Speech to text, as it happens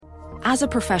As a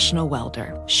professional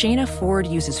welder, Shayna Ford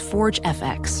uses Forge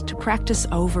FX to practice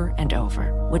over and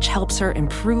over, which helps her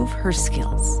improve her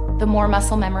skills. The more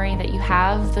muscle memory that you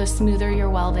have, the smoother your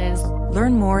weld is.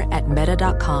 Learn more at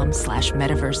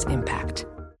meta.com/metaverseimpact.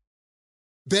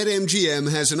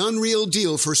 BetMGM has an unreal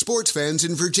deal for sports fans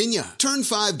in Virginia. Turn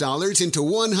 $5 into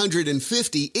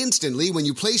 $150 instantly when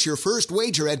you place your first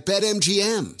wager at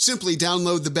BetMGM. Simply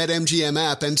download the BetMGM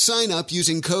app and sign up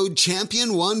using code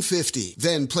CHAMPION150.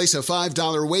 Then place a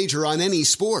 $5 wager on any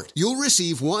sport. You'll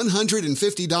receive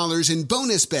 $150 in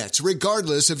bonus bets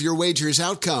regardless of your wager's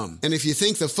outcome. And if you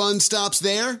think the fun stops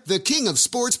there, the King of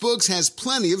Sportsbooks has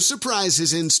plenty of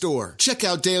surprises in store. Check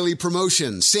out daily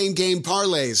promotions, same-game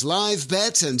parlays, live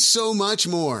bets, and so much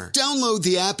more. Download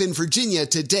the app in Virginia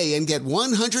today and get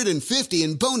 $150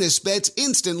 in bonus bets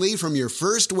instantly from your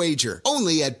first wager.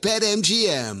 Only at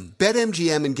BetMGM.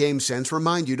 BetMGM and GameSense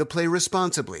remind you to play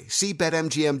responsibly. See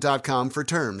BetMGM.com for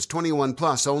terms. 21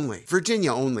 plus only.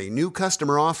 Virginia only. New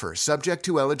customer offer. Subject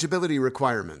to eligibility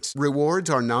requirements.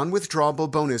 Rewards are non-withdrawable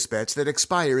bonus bets that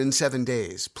expire in 7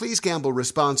 days. Please gamble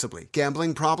responsibly.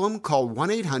 Gambling problem? Call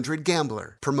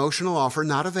 1-800-GAMBLER. Promotional offer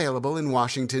not available in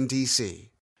Washington, D.C.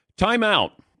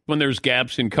 Timeout when there's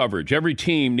gaps in coverage. Every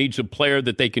team needs a player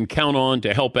that they can count on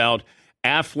to help out.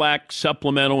 Aflac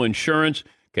Supplemental Insurance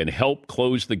can help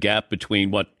close the gap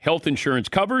between what health insurance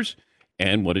covers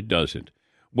and what it doesn't.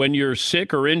 When you're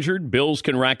sick or injured, bills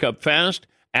can rack up fast.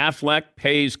 Aflac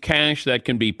pays cash that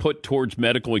can be put towards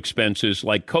medical expenses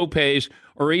like copays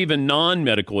or even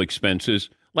non-medical expenses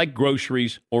like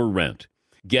groceries or rent.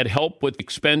 Get help with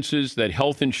expenses that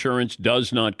health insurance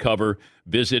does not cover.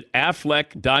 Visit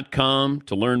Aflac.com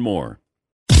to learn more.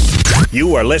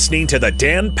 You are listening to the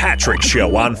Dan Patrick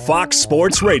Show on Fox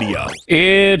Sports Radio.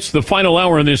 It's the final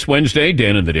hour on this Wednesday.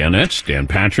 Dan and the Danettes, Dan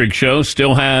Patrick Show,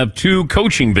 still have 2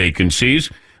 coaching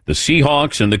vacancies, the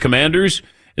Seahawks and the Commanders,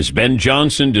 as Ben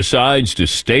Johnson decides to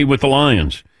stay with the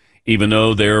Lions. Even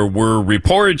though there were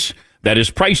reports that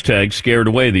his price tag scared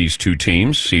away these 2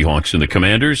 teams, Seahawks and the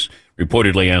Commanders,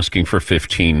 reportedly asking for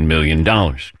 $15 million.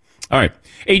 All right.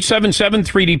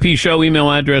 877-3DP Show.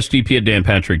 Email address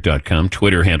dp@danpatrick.com.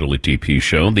 Twitter handle at DP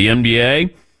Show. The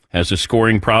NBA has a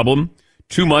scoring problem.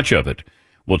 Too much of it.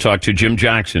 We'll talk to Jim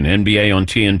Jackson, NBA on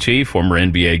TNT, former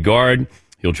NBA guard.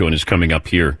 He'll join us coming up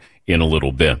here in a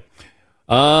little bit.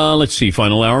 Let's see.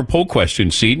 Final hour poll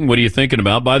question. Seton, what are you thinking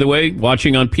about? By the way,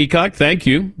 watching on Peacock, thank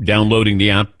you. Downloading the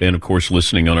app and, of course,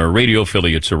 listening on our radio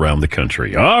affiliates around the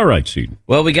country. All right, Seton.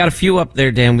 Well, we got a few up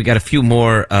there, Dan. We got a few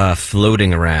more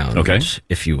floating around, okay,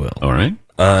 if you will. All right.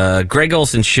 Greg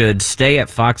Olsen should stay at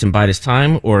Fox and bide his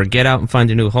time or get out and find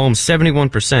a new home.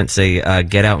 71% say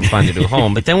get out and find a new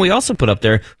home. But then we also put up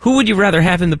there, who would you rather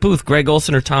have in the booth, Greg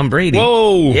Olsen or Tom Brady?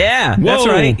 Whoa. Yeah, that's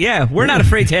right. Yeah, we're not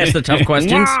afraid to ask the tough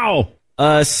questions. Wow.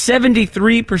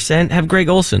 73% have Greg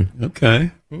Olsen.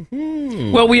 Okay.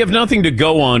 Mm-hmm. Well, we have nothing to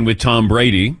go on with Tom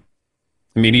Brady.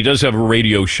 I mean, he does have a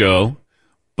radio show,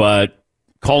 but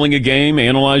calling a game,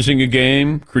 analyzing a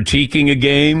game, critiquing a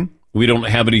game, we don't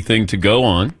have anything to go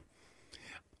on.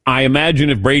 I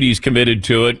imagine if Brady's committed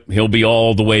to it, he'll be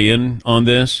all the way in on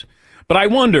this. But I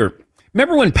wonder,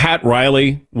 remember when Pat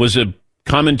Riley was a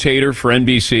commentator for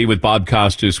NBC with Bob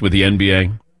Costas with the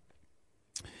NBA?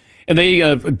 And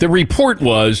the report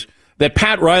was that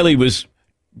Pat Riley was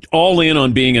all in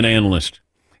on being an analyst,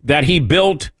 that he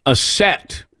built a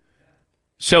set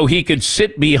so he could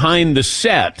sit behind the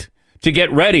set to get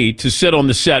ready to sit on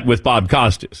the set with Bob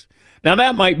Costas. Now,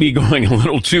 that might be going a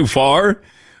little too far,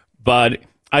 but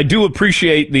I do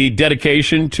appreciate the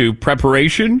dedication to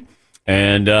preparation.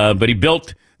 And but he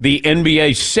built the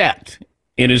NBA set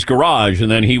in his garage, and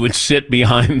then he would sit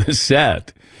behind the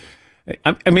set.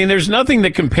 I mean, there's nothing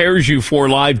that compares you for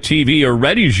live TV or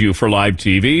readies you for live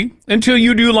TV until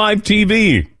you do live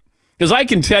TV. Because I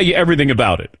can tell you everything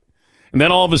about it. And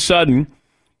then all of a sudden,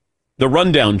 the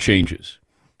rundown changes.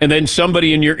 And then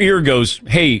somebody in your ear goes,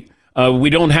 hey, we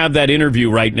don't have that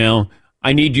interview right now.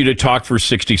 I need you to talk for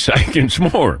 60 seconds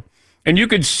more. And you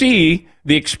could see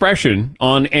the expression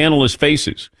on analysts'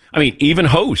 faces. I mean, even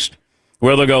host,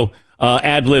 where they'll go,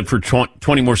 ad-lib for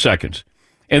 20 more seconds.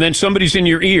 And then somebody's in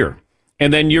your ear.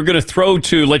 And then you're going to throw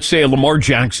to, let's say, a Lamar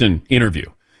Jackson interview.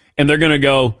 And they're going to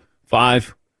go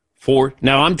 5, 4.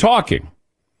 Now I'm talking.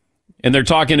 And they're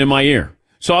talking in my ear.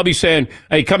 So I'll be saying,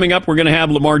 hey, coming up, we're going to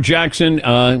have Lamar Jackson,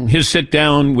 his sit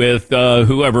down with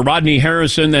whoever, Rodney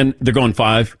Harrison. Then they're going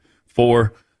 5,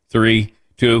 4, 3,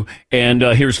 2. And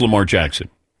here's Lamar Jackson.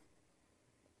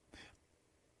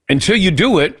 Until you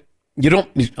do it, you don't.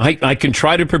 I can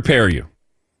try to prepare you.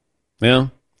 Yeah.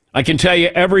 I can tell you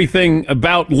everything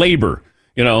about labor.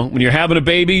 You know, when you're having a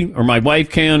baby, or my wife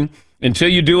can, Until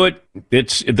you do it,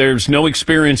 there's no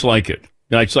experience like it.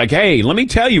 It's like, hey, let me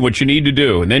tell you what you need to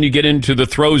do. And then you get into the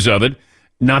throes of it.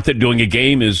 Not that doing a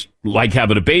game is like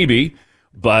having a baby,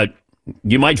 but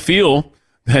you might feel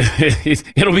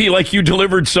it'll be like you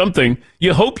delivered something.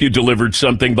 You hope you delivered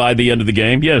something by the end of the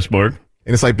game. Yes, Mark.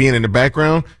 And it's like being in the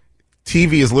background.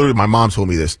 TV is literally, my mom told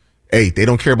me this. Hey, they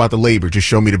don't care about the labor. Just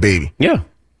show me the baby. Yeah.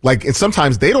 Like, and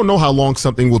sometimes they don't know how long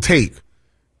something will take.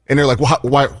 And they're like, well,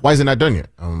 why is it not done yet?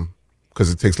 Because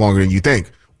it takes longer than you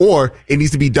think. Or it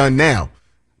needs to be done now.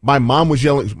 My mom was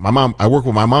yelling. I worked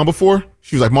with my mom before.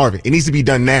 She was like, Marvin, it needs to be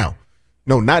done now.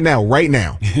 No, not now, right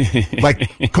now.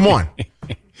 Like, come on.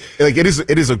 Like, it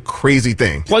is a crazy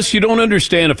thing. Plus, you don't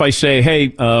understand if I say,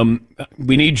 hey,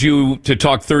 we need you to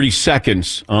talk 30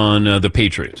 seconds on the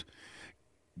Patriots.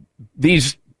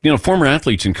 These, former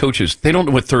athletes and coaches, they don't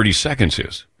know what 30 seconds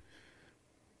is.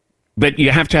 But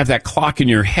you have to have that clock in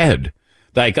your head.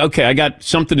 Like, okay, I got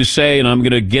something to say, and I'm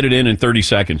going to get it in 30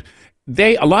 seconds.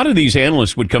 A lot of these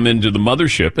analysts would come into the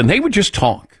mothership, and they would just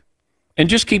talk and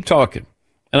just keep talking.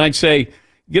 And I'd say,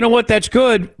 you know what, that's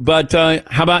good, but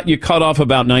how about you cut off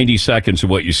about 90 seconds of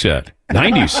what you said?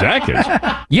 90 seconds?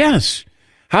 Yes.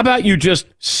 How about you just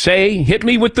hit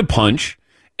me with the punch,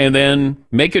 and then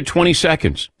make it 20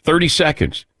 seconds, 30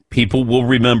 seconds. People will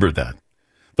remember that.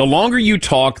 The longer you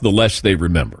talk, the less they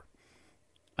remember.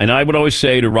 And I would always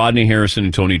say to Rodney Harrison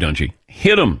and Tony Dungy,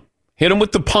 hit them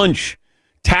with the punch.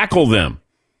 Tackle them.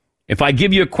 If I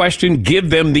give you a question, give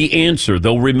them the answer.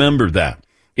 They'll remember that.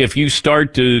 If you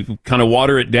start to kind of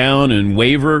water it down and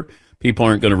waver, people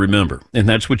aren't going to remember. And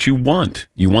that's what you want.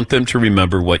 You want them to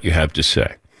remember what you have to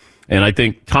say. And I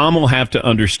think Tom will have to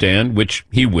understand, which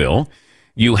he will,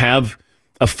 you have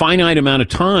a finite amount of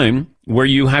time where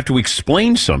you have to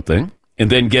explain something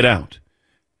and then get out.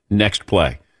 Next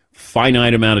play.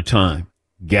 Finite amount of time.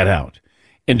 Get out.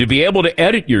 And to be able to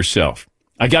edit yourself,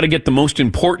 I got to get the most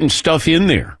important stuff in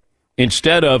there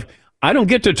instead of, I don't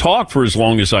get to talk for as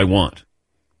long as I want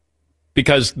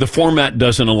because the format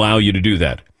doesn't allow you to do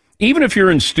that. Even if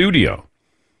you're in studio,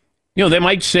 they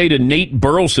might say to Nate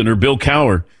Burleson or Bill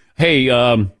Cowher, hey,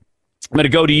 I'm going to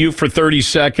go to you for 30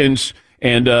 seconds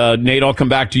and Nate, I'll come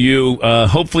back to you.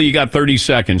 Hopefully you got 30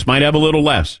 seconds. Might have a little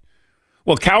less.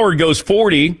 Well, Cowher goes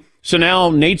 40, so now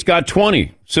Nate's got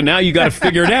 20. So now you got to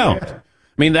figure it out. I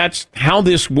mean, that's how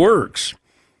this works.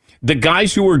 The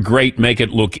guys who are great make it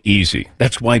look easy.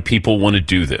 That's why people want to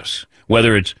do this.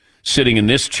 Whether it's sitting in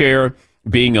this chair,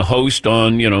 being a host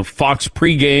on, Fox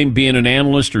pregame, being an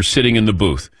analyst, or sitting in the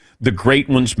booth. The great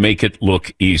ones make it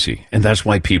look easy. And that's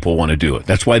why people want to do it.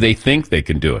 That's why they think they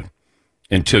can do it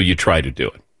until you try to do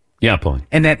it. Yeah, Paul.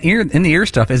 And that in-the-ear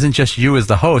stuff isn't just you as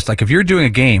the host. Like if you're doing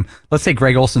a game, let's say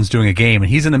Greg Olson's doing a game and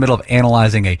he's in the middle of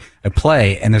analyzing a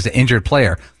play and there's an injured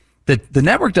player. The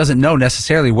network doesn't know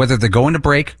necessarily whether they're going to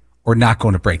break or not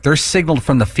going to break. They're signaled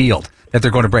from the field that they're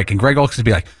going to break. And Greg Olson would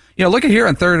be like, look at here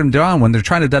on third and down when they're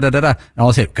trying to da-da-da-da. And all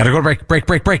of a sudden, got to go to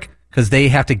break. Because they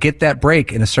have to get that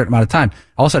break in a certain amount of time.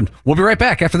 All of a sudden, we'll be right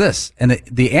back after this. And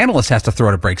the analyst has to throw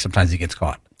out a break. Sometimes he gets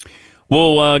caught.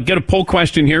 We'll get a poll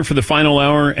question here for the final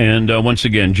hour. And once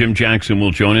again, Jim Jackson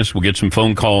will join us. We'll get some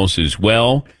phone calls as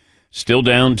well. Still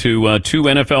down to 2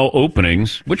 NFL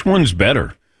openings. Which one's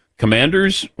better,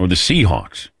 Commanders or the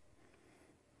Seahawks?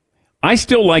 I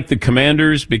still like the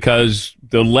Commanders because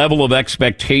the level of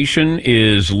expectation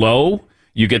is low.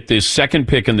 You get this second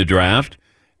pick in the draft,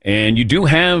 and you do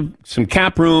have some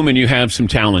cap room and you have some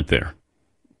talent there.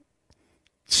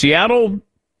 Seattle,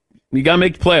 you got to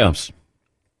make the playoffs.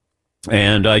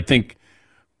 And I think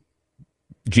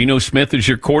Geno Smith is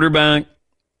your quarterback.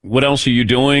 What else are you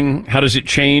doing? How does it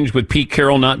change with Pete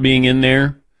Carroll not being in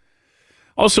there?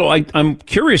 Also, I'm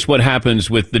curious what happens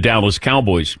with the Dallas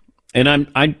Cowboys. And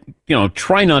I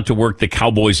try not to work the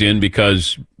Cowboys in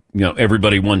because,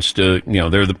 everybody wants to,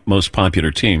 they're the most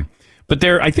popular team. But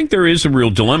I think there is a real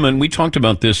dilemma, and we talked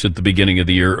about this at the beginning of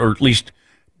the year, or at least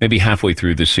maybe halfway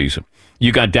through this season.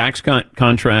 You got Dak's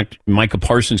contract, Micah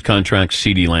Parsons' contract,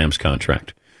 CeeDee Lamb's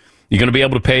contract. You're going to be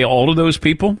able to pay all of those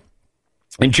people?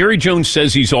 And Jerry Jones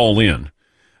says he's all in.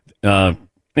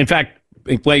 In fact,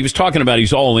 well, he was talking about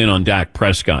he's all in on Dak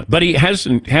Prescott, but he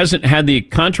hasn't had the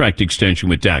contract extension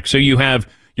with Dak. So you have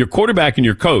your quarterback and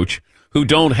your coach who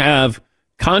don't have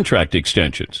contract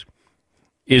extensions.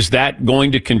 Is that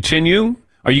going to continue?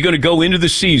 Are you going to go into the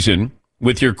season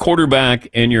with your quarterback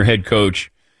and your head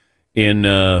coach in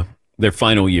their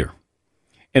final year?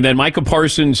 And then Micah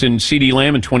Parsons and CeeDee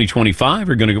Lamb in 2025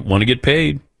 are going to want to get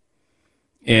paid.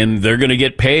 And they're going to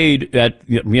get paid at,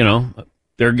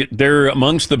 they're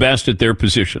amongst the best at their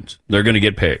positions. They're going to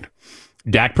get paid.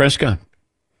 Dak Prescott,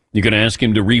 you're going to ask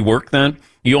him to rework that.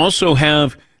 You also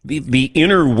have the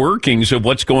inner workings of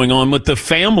what's going on with the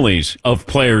families of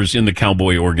players in the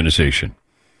Cowboy organization.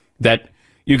 That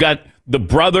you got the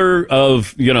brother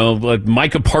of,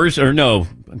 Micah Parsons, or no,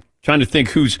 I'm trying to think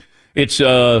it's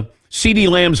CeeDee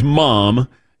Lamb's mom,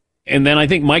 and then I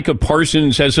think Micah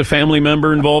Parsons has a family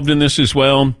member involved in this as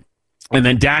well, and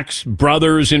then Dak's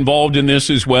brother is involved in this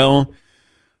as well.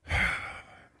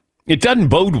 It doesn't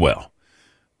bode well.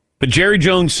 But Jerry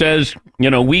Jones says,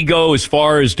 we go as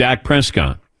far as Dak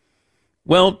Prescott.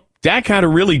 Well, Dak had a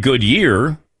really good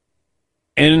year,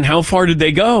 and how far did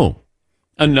they go?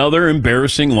 Another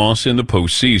embarrassing loss in the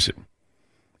postseason.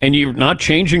 And you're not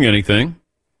changing anything.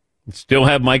 You still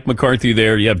have Mike McCarthy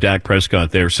there. You have Dak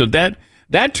Prescott there. So that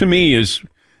to me is,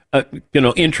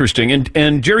 interesting.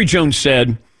 And Jerry Jones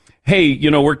said, hey,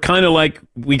 we're kind of like,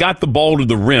 we got the ball to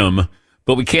the rim,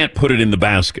 but we can't put it in the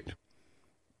basket.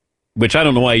 Which I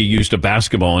don't know why he used a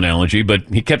basketball analogy, but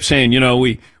he kept saying,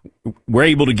 we're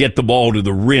able to get the ball to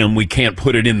the rim. We can't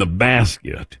put it in the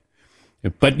basket.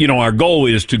 But, our goal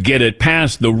is to get it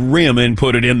past the rim and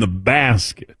put it in the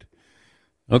basket.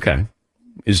 Okay.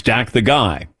 Is Dak the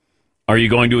guy? Are you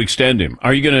going to extend him?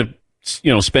 Are you going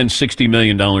to, spend $60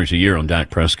 million a year on Dak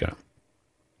Prescott?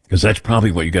 Because that's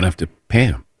probably what you're going to have to pay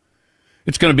him.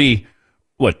 It's going to be,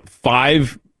 what,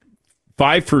 five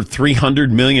for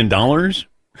 $300 million?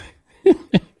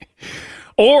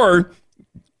 Or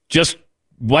just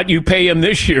what you pay him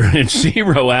this year and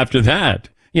zero after that.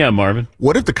 Yeah, Marvin.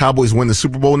 What if the Cowboys win the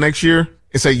Super Bowl next year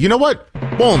and say, you know what?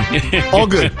 Boom, all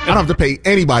good. I don't have to pay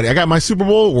anybody. I got my Super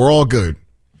Bowl. We're all good.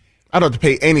 I don't have to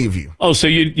pay any of you. Oh, so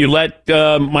you let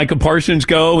Micah Parsons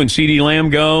go and CeeDee Lamb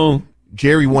go?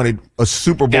 Jerry wanted a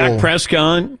Super Bowl. Dak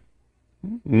Prescott?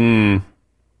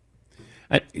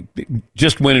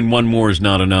 Just winning one more is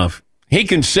not enough. He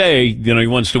can say, he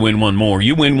wants to win one more.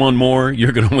 You win one more,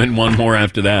 you're going to win one more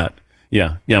after that.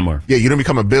 Yeah, Marv. Yeah, you don't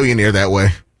become a billionaire that way.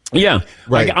 Yeah,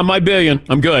 right. I got my billion.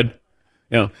 I'm good.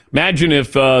 Imagine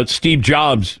if Steve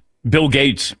Jobs, Bill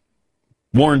Gates,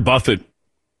 Warren Buffett,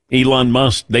 Elon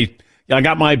Musk, I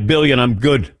got my billion. I'm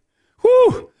good.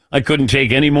 Whew, I couldn't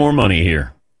take any more money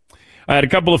here. I had a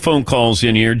couple of phone calls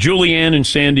in here. Julianne in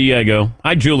San Diego.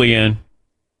 Hi, Julianne.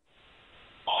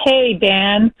 Hey,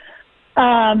 Dan.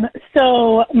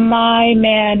 So my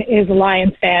man is a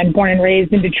Lions fan, born and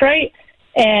raised in Detroit.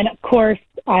 And, of course,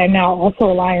 I'm now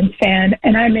also a Lions fan.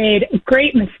 And I made a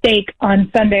great mistake on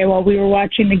Sunday while we were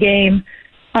watching the game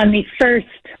on the first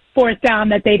fourth down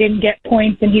that they didn't get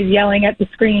points, and he's yelling at the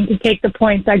screen to take the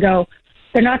points. I go,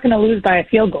 they're not going to lose by a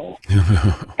field goal.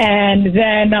 And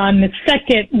then on the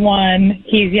second one,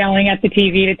 he's yelling at the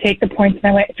TV to take the points.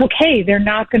 And I went, it's okay. They're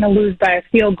not going to lose by a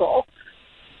field goal.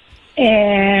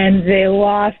 And they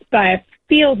lost by a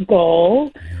field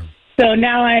goal. So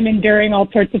now I'm enduring all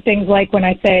sorts of things, like when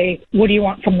I say, what do you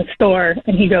want from the store?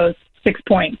 And he goes, 6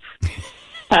 points.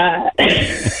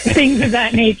 Things of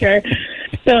that nature.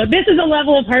 So this is a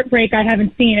level of heartbreak I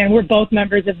haven't seen, and we're both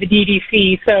members of the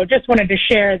DDC. So just wanted to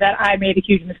share that I made a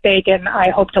huge mistake, and I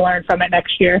hope to learn from it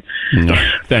next year. No,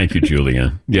 thank you,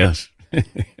 Julianne. Yes.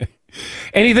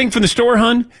 Anything from the store,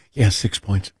 hon? Yeah, 6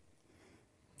 points.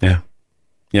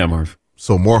 Yeah, Marv.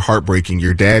 So more heartbreaking,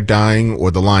 your dad dying or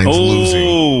the Lions losing?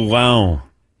 Oh, wow.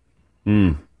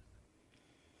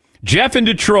 Jeff in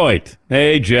Detroit.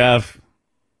 Hey, Jeff.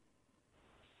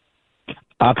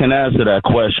 I can answer that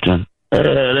question.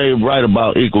 They right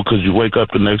about equal, because you wake up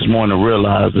the next morning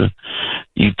realizing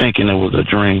you thinking it was a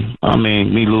dream. I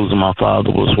mean, me losing my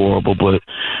father was horrible, but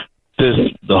the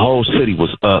whole city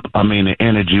was up. I mean, the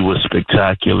energy was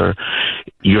spectacular.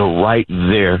 You're right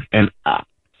there. And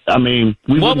I mean,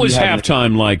 what was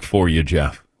halftime like for you,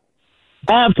 Jeff?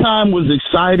 Halftime was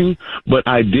exciting, but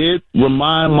I did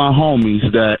remind my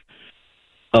homies that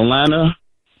Atlanta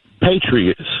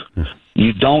Patriots,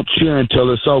 you don't cheer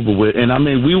until it's over with. And I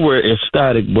mean, we were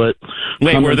ecstatic, but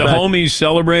wait, were the homies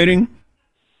celebrating?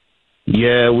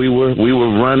 Yeah, we were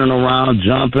running around,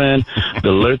 jumping.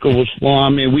 The liquor was flowing. I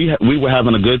mean, we were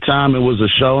having a good time. It was a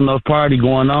show enough party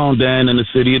going on, Dan, in the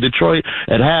city of Detroit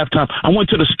at halftime. I went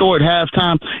to the store at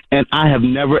halftime, and I have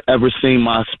never, ever seen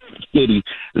my city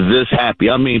this happy.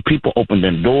 I mean, people opened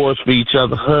their doors for each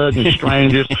other, hugging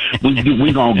strangers.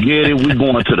 we gonna get it. We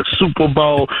going to the Super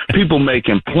Bowl. People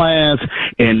making plans,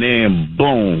 and then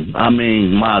boom. I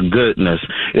mean, my goodness.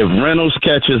 If Reynolds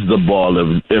catches the ball,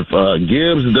 if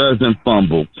Gibbs doesn't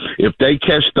fumble, if they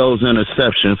catch those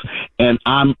interceptions, and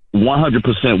I'm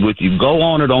 100% with you, go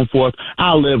on it on fourth.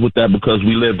 I'll live with that, because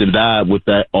we lived and died with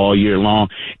that all year long.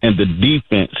 And the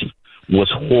defense was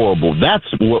horrible. That's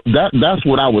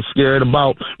what I was scared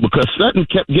about, because Sutton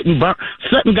kept getting burnt.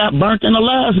 Sutton got burnt in the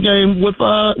last game with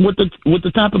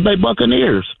the Tampa Bay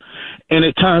Buccaneers. and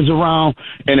it turns around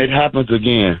and it happens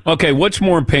again. Okay, what's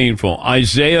more painful?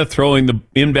 Isaiah throwing the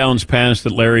inbounds pass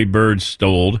that Larry Bird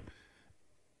stole,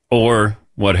 or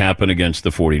what happened against the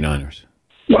 49ers?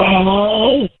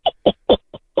 Oh.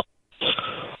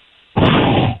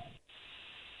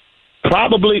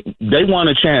 Probably they won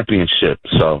a championship,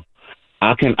 so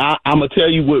I'm gonna tell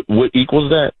you what equals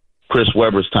that. Chris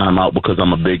Webber's timeout, because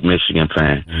I'm a big Michigan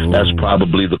fan. Ooh. That's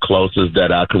probably the closest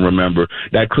that I can remember.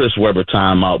 That Chris Webber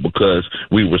timeout, because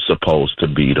we were supposed to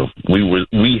beat them.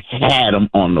 We had them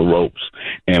on the ropes,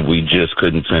 and we just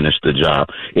couldn't finish the job.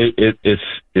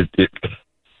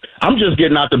 I'm just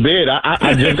getting out the bed.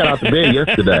 I just got out the bed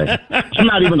yesterday. I'm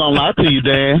not even gonna lie to you,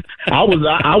 Dan. I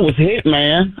was hit,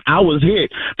 man. I was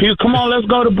hit. People, come on, let's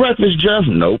go to breakfast, Jeff.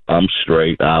 Nope, I'm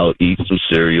straight. I'll eat some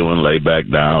cereal and lay back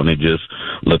down and just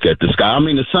look at the sky. I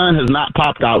mean, the sun has not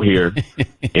popped out here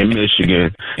in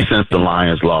Michigan since the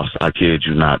Lions lost. I kid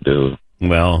you not, dude.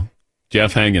 Well,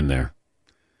 Jeff, hang in there.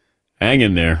 Hang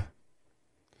in there.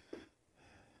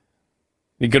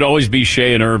 It could always be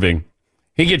Shea and Irving.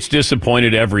 He gets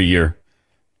disappointed every year.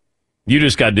 You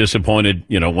just got disappointed,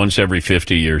 once every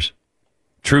 50 years.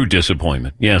 True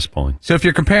disappointment. Yes, Paulie. So if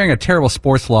you're comparing a terrible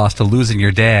sports loss to losing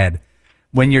your dad,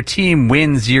 when your team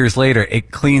wins years later,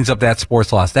 it cleans up that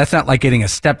sports loss. That's not like getting a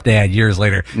stepdad years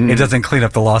later. It doesn't clean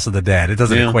up the loss of the dad. It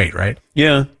doesn't equate, right?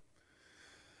 Yeah.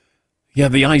 Yeah,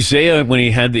 the Isaiah, when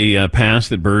he had the pass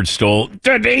that Bird stole,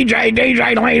 to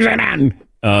DJ lays it in.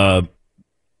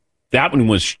 That one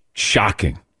was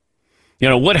shocking.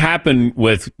 What happened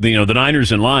with the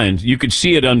Niners and Lions, you could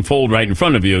see it unfold right in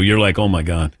front of you. You're like, oh, my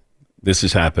God, this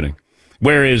is happening.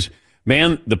 Whereas,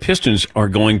 man, the Pistons are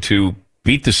going to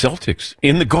beat the Celtics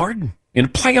in the Garden in a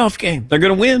playoff game. They're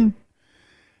going to win.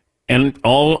 And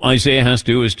all Isaiah has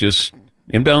to do is just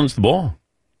inbounds the ball.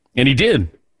 And he did.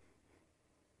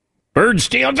 Bird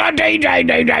steals a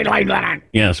DJ.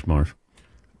 Yes, Marv.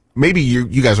 Maybe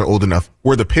you guys are old enough.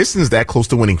 Were the Pistons that close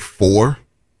to winning 4?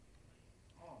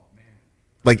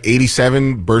 Like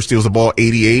 87, Bird steals the ball.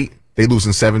 88, they lose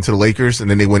in 7 to the Lakers,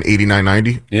 and then they win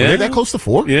 89-90. Yeah. Were they that close to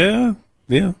 4? Yeah.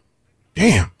 Damn.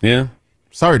 Yeah.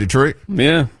 Sorry, Detroit.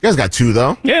 Yeah. You guys got 2,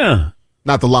 though. Yeah.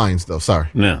 Not the Lions, though. Sorry.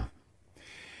 No.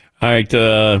 All right,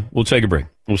 we'll take a break.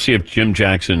 We'll see if Jim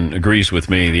Jackson agrees with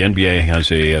me. The NBA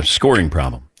has a scoring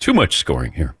problem. Too much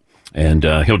scoring here. And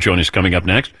he'll join us coming up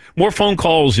next. More phone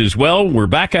calls as well. We're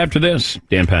back after this.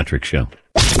 Dan Patrick Show.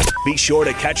 Be sure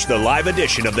to catch the live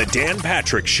edition of the Dan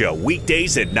Patrick Show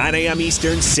weekdays at 9 a.m.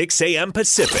 Eastern, 6 a.m.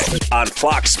 Pacific on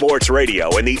Fox Sports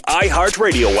Radio and the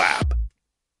iHeartRadio app.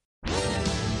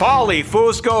 Paulie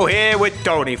Fusco here with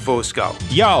Tony Fusco.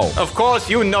 Yo. Of course,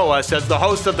 you know us as the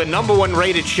host of the #1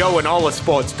 rated show in all of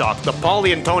sports talk, the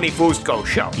Paulie and Tony Fusco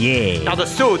Show. Yeah. Now, the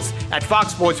suits at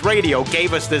Fox Sports Radio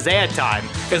gave us this airtime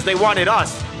because they wanted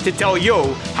us to tell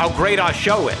you how great our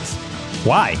show is.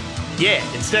 Why? Yeah,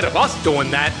 instead of us doing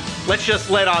that, let's just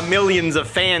let our millions of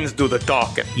fans do the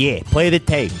talking. Yeah, play the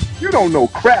tape. You don't know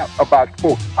crap about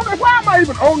sports. I mean, why am I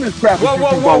even on this crap?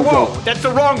 Whoa. That's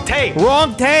the wrong tape.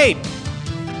 Wrong tape.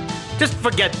 Just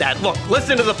forget that. Look,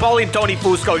 listen to the Paulie and Tony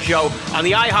Fusco Show on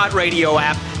the iHeartRadio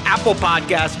app, Apple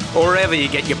Podcasts, or wherever you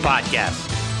get your podcasts.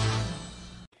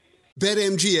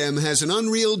 BetMGM has an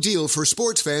unreal deal for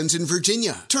sports fans in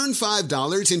Virginia. Turn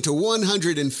 $5 into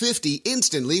 $150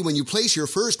 instantly when you place your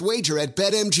first wager at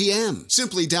BetMGM.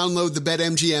 Simply download the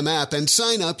BetMGM app and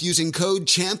sign up using code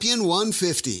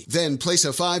Champion150. Then place a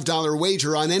 $5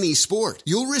 wager on any sport.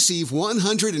 You'll receive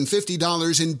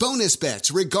 $150 in bonus bets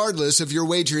regardless of your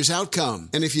wager's outcome.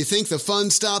 And if you think the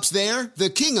fun stops there, the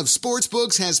King of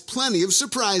Sportsbooks has plenty of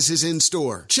surprises in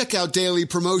store. Check out daily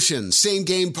promotions,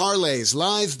 same-game parlays,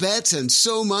 live bets, and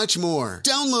so much more.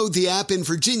 Download the app in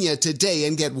Virginia today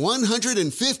and get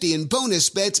 $150 in bonus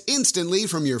bets instantly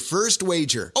from your first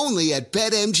wager. Only at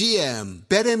BetMGM.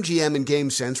 BetMGM and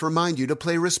GameSense remind you to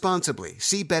play responsibly.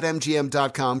 See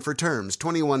BetMGM.com for terms.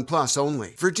 21 plus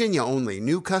only. Virginia only.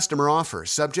 New customer offer.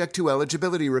 Subject to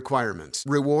eligibility requirements.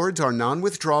 Rewards are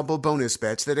non-withdrawable bonus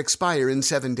bets that expire in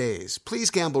 7 days. Please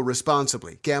gamble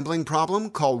responsibly. Gambling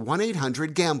problem? Call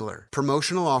 1-800-GAMBLER.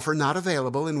 Promotional offer not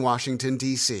available in Washington,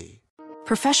 D.C.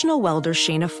 Professional welder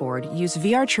Shayna Ford used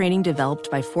VR training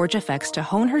developed by ForgeFX to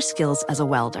hone her skills as a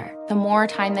welder. The more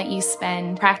time that you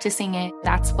spend practicing it,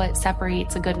 that's what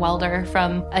separates a good welder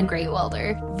from a great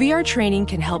welder. VR training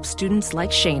can help students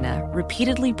like Shayna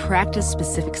repeatedly practice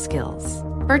specific skills.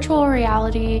 Virtual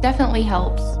reality definitely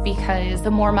helps because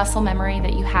the more muscle memory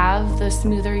that you have, the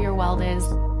smoother your weld is.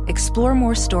 Explore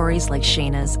more stories like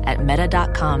Shayna's at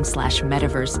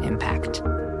meta.com/metaverseimpact.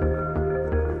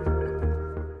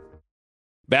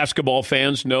 Basketball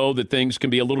fans know that things can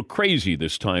be a little crazy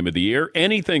this time of the year.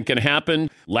 Anything can happen.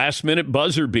 Last-minute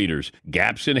buzzer beaters,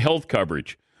 gaps in health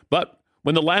coverage. But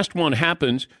when the last one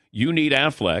happens, you need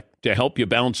Aflac to help you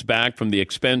bounce back from the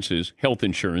expenses health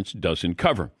insurance doesn't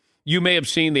cover. You may have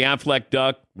seen the Aflac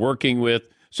Duck working with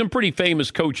some pretty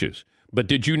famous coaches. But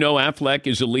did you know Aflac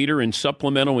is a leader in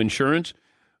supplemental insurance?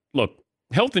 Look,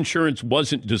 health insurance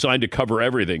wasn't designed to cover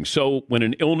everything. So when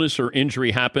an illness or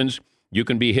injury happens, you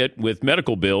can be hit with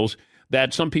medical bills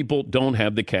that some people don't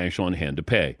have the cash on hand to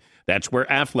pay. That's where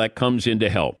Aflac comes in to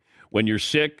help. When you're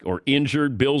sick or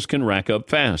injured, bills can rack up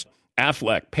fast.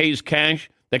 Aflac pays cash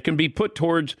that can be put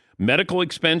towards medical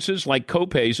expenses like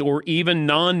copays or even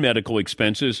non-medical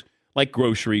expenses like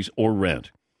groceries or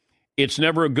rent. It's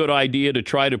never a good idea to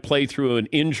try to play through an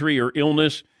injury or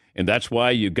illness, and that's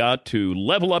why you got to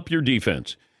level up your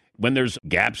defense. When there's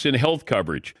gaps in health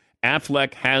coverage,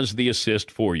 Aflac has the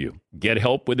assist for you. Get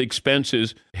help with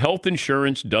expenses health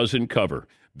insurance doesn't cover.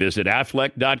 Visit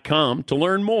Aflac.com to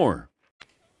learn more.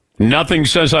 Nothing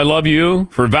says I love you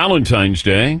for Valentine's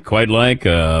Day quite like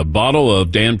a bottle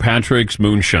of Dan Patrick's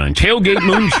Moonshine. Tailgate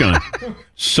Moonshine.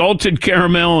 Salted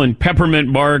caramel and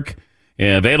peppermint bark.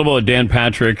 Yeah, available at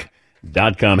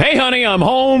danpatrick.com. Hey, honey, I'm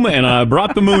home, and I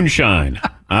brought the moonshine.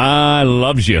 I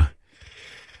loves you.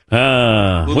 Who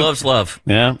loves love?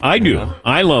 Yeah, I do.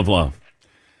 I love love.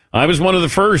 I was one of the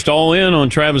first all in on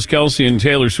Travis Kelce and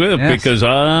Taylor Swift because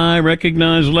I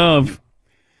recognize love.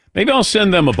 Maybe I'll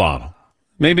send them a bottle.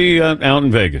 Maybe out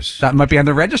in Vegas. That might be on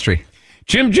the registry.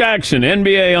 Jim Jackson,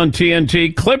 NBA on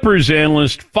TNT, Clippers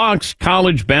analyst, Fox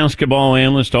college basketball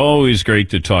analyst. Always great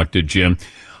to talk to Jim.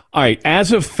 All right,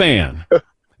 as a fan,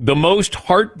 the most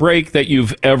heartbreak that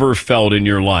you've ever felt in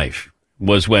your life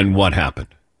was when what happened?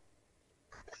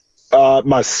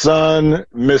 My son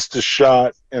missed a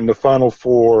shot in the Final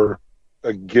Four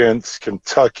against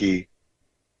Kentucky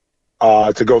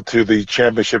to go to the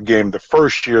championship game. The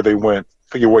first year they went,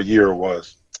 I forget what year it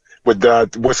was, with the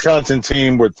Wisconsin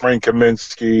team with Frank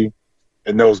Kaminsky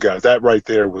and those guys. That right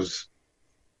there was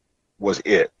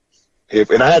it.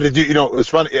 And I had to do, it was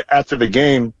funny, after the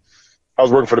game, I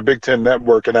was working for the Big Ten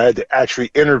Network, and I had to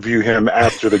actually interview him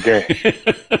after the game.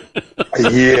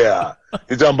 Yeah.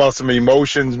 He's talking about some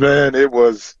emotions, man. It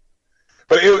was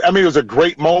a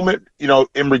great moment,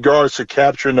 in regards to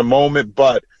capturing the moment.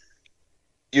 But,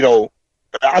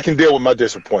 I can deal with my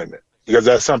disappointment because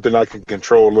that's something I can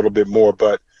control a little bit more.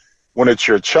 But when it's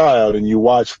your child and you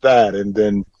watch that and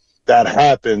then that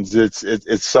happens,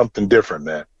 it's something different,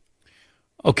 man.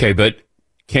 Okay, but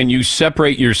can you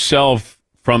separate yourself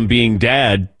from being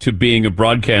dad to being a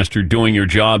broadcaster doing your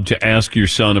job to ask your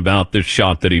son about the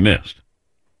shot that he missed?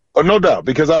 Oh, no doubt,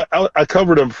 because I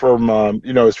covered him from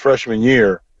his freshman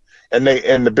year, and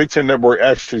the Big Ten Network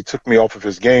actually took me off of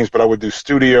his games, but I would do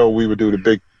studio. We would do the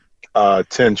Big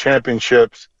Ten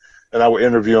championships, and I would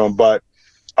interview him. But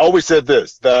I always said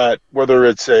this, that whether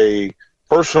it's a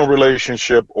personal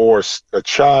relationship or a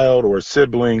child or a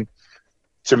sibling,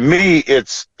 to me,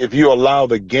 it's if you allow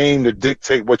the game to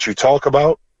dictate what you talk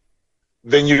about,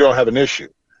 then you don't have an issue.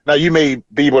 Now, you may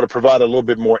be able to provide a little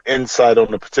bit more insight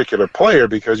on a particular player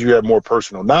because you have more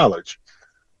personal knowledge.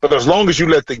 But as long as you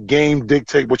let the game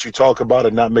dictate what you talk about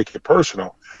and not make it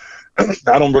personal,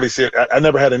 I don't really see it. I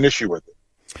never had an issue with it.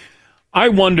 I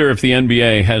wonder if the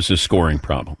NBA has a scoring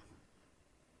problem.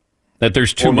 That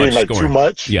there's too much scoring. Too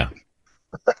much? Yeah.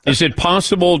 Is it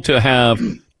possible to have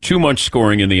too much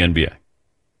scoring in the NBA?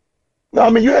 No, I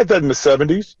mean, you had that in the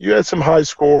 70s. You had some high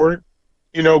scoring,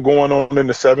 going on in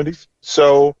the 70s.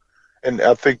 So, and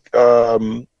I think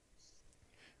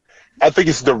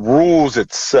it's the rules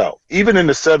itself. Even in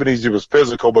the 70s, it was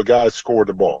physical, but guys scored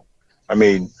the ball. I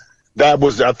mean, I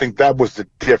think that was the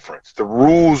difference. The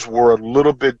rules were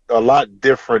a lot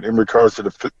different in regards to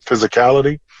the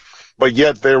physicality, but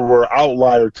yet there were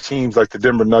outlier teams like the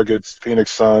Denver Nuggets,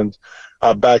 Phoenix Suns,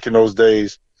 back in those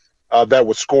days, that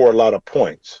would score a lot of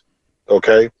points.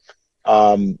 Okay.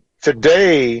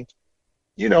 Today,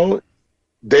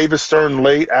 David Stern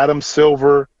late, Adam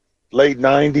Silver, late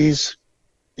 90s,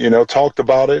 talked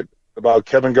about it, about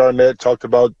Kevin Garnett, talked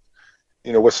about,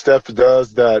 what Steph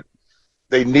does, that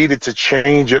they needed to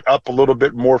change it up a little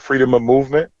bit more, freedom of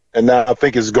movement. And now I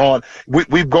think it's gone.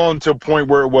 We've gone to a point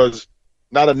where it was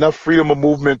not enough freedom of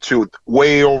movement to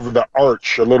way over the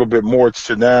arch a little bit more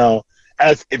to now,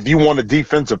 as if you want a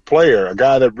defensive player, a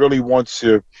guy that really wants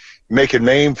to make a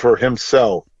name for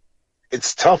himself.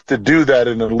 It's tough to do that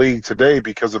in the league today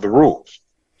because of the rules.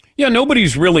 Yeah,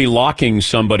 nobody's really locking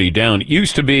somebody down. It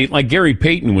used to be like Gary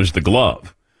Payton was the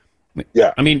glove.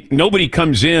 Yeah. I mean, nobody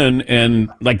comes in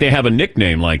and like they have a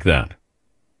nickname like that.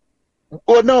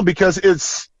 Well, no, because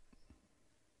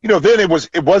then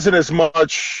it wasn't as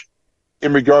much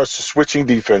in regards to switching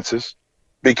defenses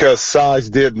because size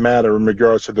did matter in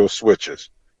regards to those switches.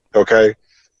 Okay.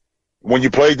 When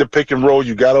you played the pick and roll,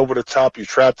 you got over the top, you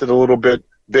trapped it a little bit.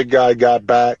 Big guy got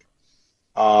back.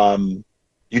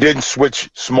 You didn't switch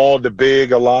small to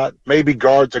big a lot, maybe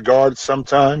guard to guard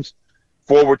sometimes,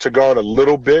 forward to guard a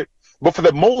little bit. But for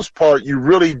the most part, you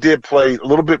really did play a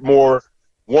little bit more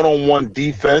one-on-one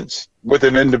defense with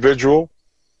an individual.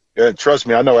 And trust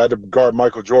me, I know I had to guard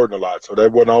Michael Jordan a lot, so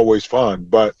that wasn't always fun.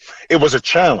 But it was a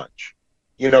challenge,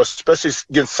 especially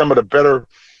against some of the better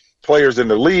players in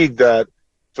the league that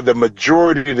for the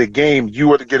majority of the game, you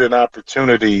were to get an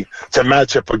opportunity to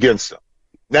match up against them.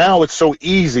 Now it's so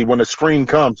easy when a screen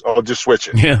comes, just switch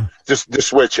it. Yeah. Just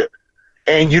switch it.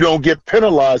 And you don't get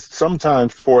penalized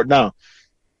sometimes for it. Now,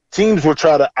 teams will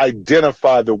try to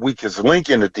identify the weakest link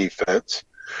in the defense,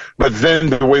 but then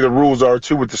the way the rules are,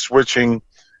 too, with the switching,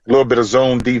 a little bit of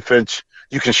zone defense,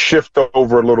 you can shift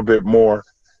over a little bit more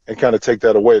and kind of take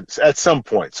that away at some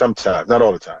point, sometimes, not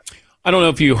all the time. I don't know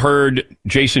if you heard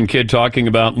Jason Kidd talking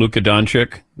about Luka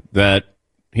Doncic, that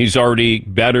he's already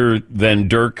better than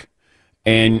Dirk,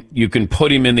 and you can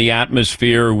put him in the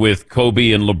atmosphere with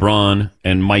Kobe and LeBron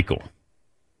and Michael.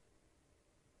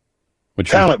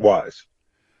 Talent-wise.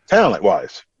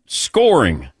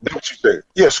 Scoring. That's what you said.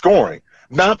 Yeah, scoring.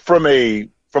 Not from a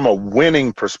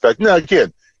winning perspective. Now,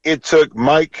 again, it took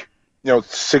Mike,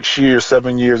 6 years,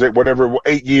 7 years,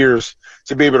 8 years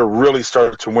to be able to really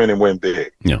start to win and win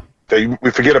big. Yeah.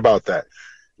 We forget about that.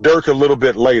 Dirk a little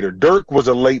bit later. Dirk was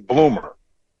a late bloomer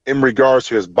in regards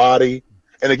to his body.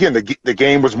 And again, the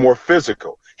game was more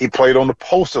physical. He played on the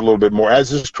post a little bit more. As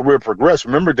his career progressed,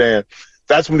 remember, Dan,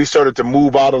 that's when he started to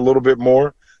move out a little bit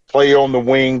more, play on the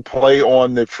wing, play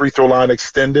on the free throw line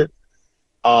extended.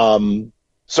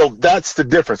 So that's the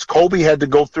difference. Kobe had to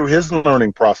go through his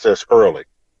learning process early.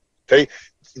 Okay,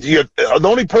 the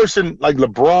only person like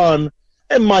LeBron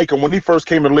and Michael, when he first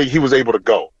came in the league, he was able to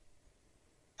go.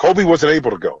 Kobe wasn't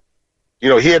able to go. He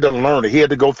had to learn it. He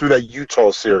had to go through that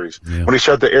Utah series when he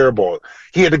shot the air ball.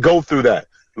 He had to go through that.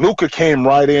 Luka came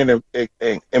right in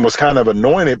and was kind of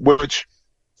anointed, which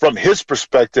from his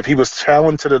perspective, he was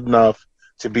talented enough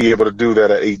to be able to do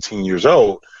that at 18 years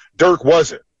old. Dirk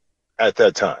wasn't at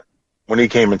that time when he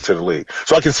came into the league.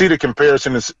 So I can see the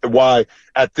comparison is why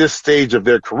at this stage of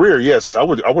their career, yes, I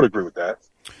would agree with that.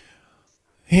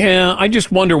 Yeah, I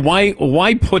just wonder why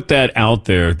put that out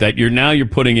there that you're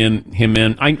putting him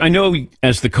in. I know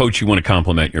as the coach you want to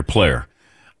compliment your player.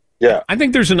 Yeah. I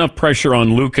think there's enough pressure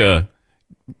on Luka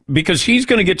because he's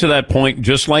going to get to that point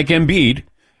just like Embiid.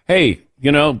 Hey,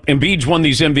 Embiid's won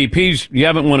these MVPs. You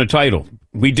haven't won a title.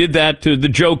 We did that to the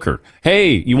Joker.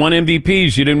 Hey, you won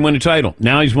MVPs. You didn't win a title.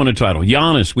 Now he's won a title.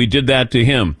 Giannis, we did that to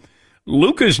him.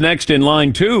 Luka's next in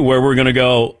line, too, where we're going to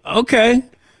go, okay,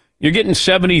 you're getting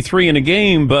 73 in a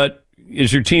game, but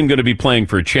is your team going to be playing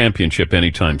for a championship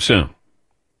anytime soon?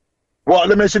 Well,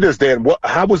 let me ask you this, Dan.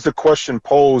 How was the question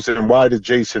posed, and why did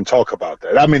Jason talk about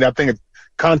that? I mean, I think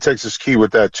context is key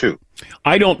with that, too.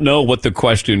 I don't know what the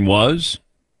question was,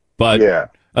 but yeah.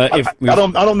 I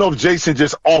don't know if Jason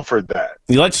just offered that.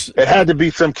 It had to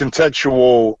be some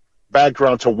contextual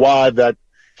background to why that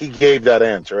he gave that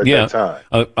answer at that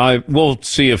time. We'll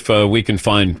see if we can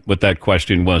find what that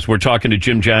question was. We're talking to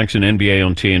Jim Jackson, NBA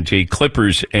on TNT,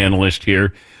 Clippers analyst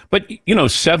here. But,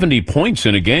 70 points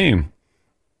in a game,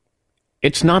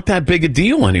 it's not that big a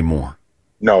deal anymore.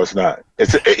 No, it's not.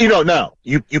 Now,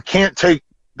 you can't take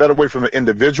that away from the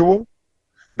individual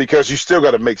because you still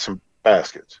got to make some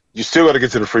baskets. You still got to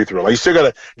get to the free throw line. You still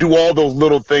got to do all those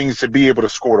little things to be able to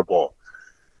score the ball.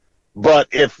 But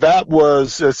if that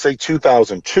was, let's say,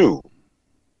 2002,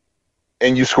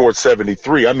 and you scored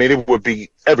 73, I mean, it would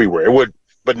be everywhere. It would.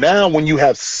 But now when you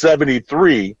have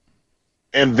 73,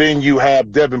 and then you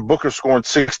have Devin Booker scoring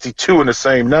 62 in the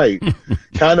same night,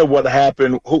 kind of what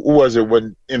happened, who was it,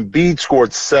 when Embiid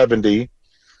scored 70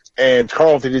 and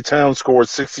Karl Anthony Towns scored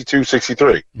 62,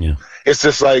 63. Yeah. It's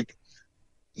just like,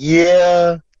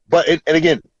 yeah, but and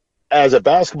again, as a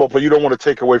basketball player, you don't want to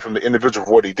take away from the individual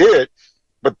for what he did,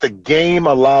 but the game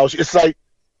allows you. It's like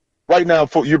right now,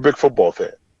 you're a big football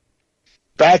fan.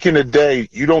 Back in the day,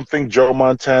 you don't think Joe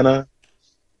Montana,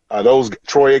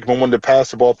 Troy Aikman wanted to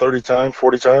pass the ball 30 times,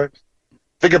 40 times?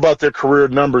 Think about their career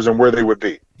numbers and where they would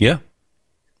be. Yeah.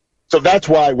 So that's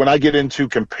why when I get into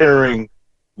comparing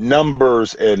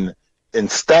numbers and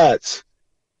stats,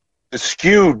 it's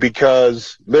skewed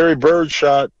because Larry Bird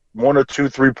shot 1 or 2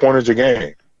 3-pointers a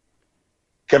game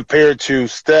compared to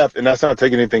Steph, and that's not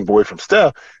taking anything away from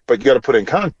Steph, but you got to put it in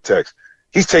context.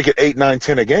 He's taking 8, 9,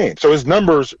 10 a game. So his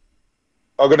numbers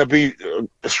are going to be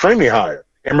extremely higher.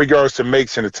 in regards to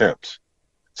makes and attempts.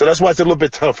 So that's why it's a little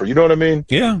bit tougher. You know what I mean?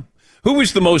 Yeah. Who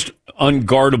is the most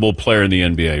unguardable player in the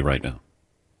NBA right now?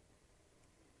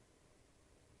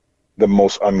 The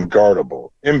most unguardable.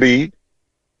 Embiid.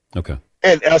 Okay.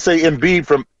 And I say Embiid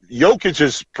from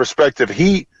Jokic's perspective.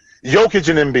 Jokic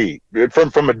and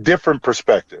Embiid, from a different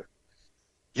perspective.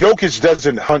 Jokic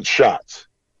doesn't hunt shots.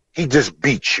 He just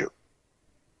beats you.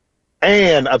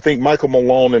 And I think Michael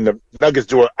Malone and the Nuggets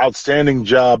do an outstanding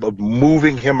job of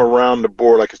moving him around the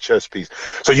board like a chess piece.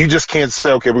 So you just can't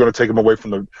say, okay, we're going to take him away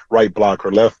from the right block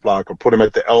or left block or put him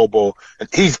at the elbow. And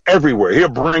he's everywhere. He'll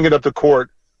bring it up the court,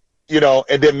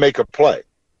 and then make a play.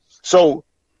 So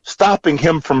stopping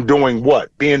him from doing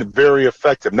what? Being very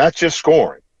effective, not just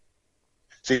scoring.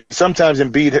 See, sometimes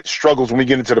Embiid struggles when we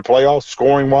get into the playoffs,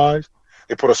 scoring-wise.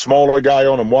 They put a smaller guy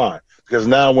on him. Why? Because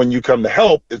now when you come to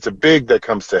help, it's a big that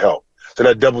comes to help. So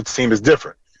that double team is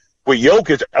different. With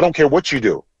Jokic, I don't care what you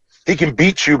do. He can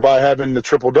beat you by having the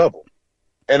triple-double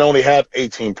and only have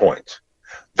 18 points.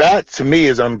 That, to me,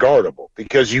 is unguardable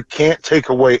because you can't take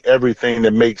away everything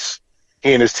that makes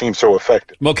he and his team so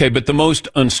effective. Okay, but the most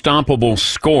unstoppable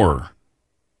scorer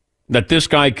that this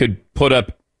guy could put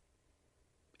up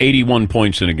 81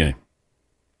 points in a game.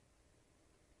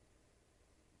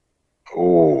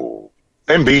 Oh,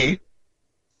 Embiid.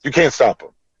 You can't stop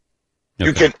him.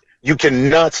 Okay. You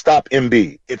cannot stop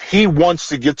Embiid. If he wants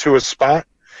to get to a spot,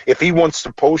 if he wants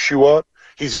to post you up,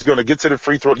 he's going to get to the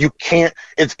free throw. You can't.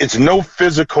 It's no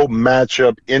physical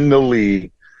matchup in the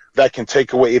league that can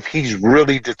take away if he's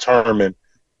really determined.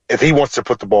 If he wants to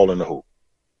put the ball in the hoop,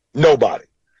 nobody.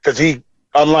 Because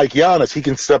unlike Giannis, he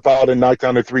can step out and knock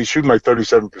down the three, shooting like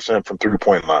 37% from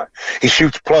 3-point line. He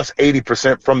shoots plus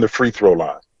 80% from the free throw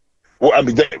line. Well, I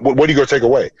mean, what are you going to take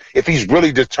away? If he's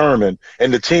really determined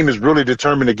and the team is really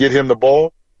determined to get him the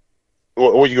ball,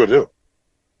 what are you going to do?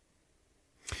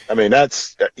 I mean,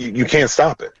 you can't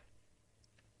stop it.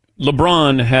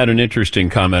 LeBron had an interesting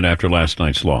comment after last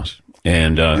night's loss,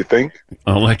 and you think?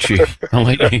 I'll let you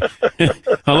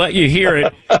hear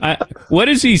it. What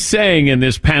is he saying in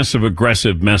this passive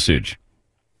aggressive message?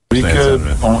 We could,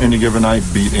 on any given night,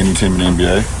 beat any team in the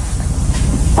NBA.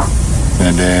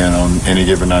 And then on any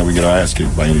given night, we get our ass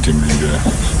kicked by any team in the NBA.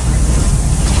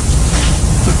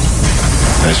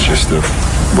 That's just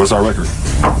what's our record?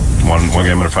 One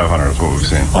game under 500 is what we've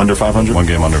seen. Under 500? One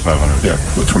game under 500. Yeah,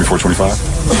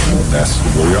 24-25. That's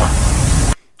where we are.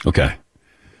 Okay.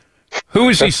 Who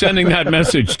is he sending that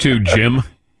message to, Jim?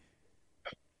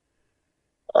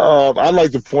 I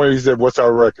like the point he said, what's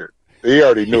our record? He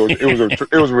already knew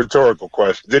it was a rhetorical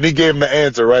question. Then he gave him the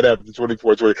answer right after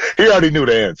 24-20. He already knew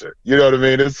the answer. You know what I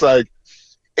mean? It's like,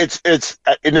 and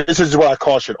this is what I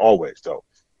caution always, though.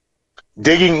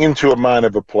 Digging into a mind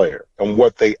of a player and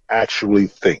what they actually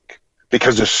think.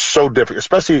 Because it's so different,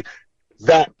 especially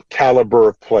that caliber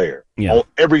of player on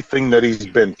everything that he's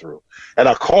been through. And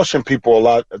I caution people a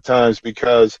lot of times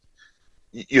because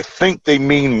you think they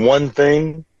mean one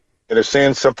thing, and they're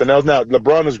saying something else. Now,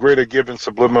 LeBron is great at giving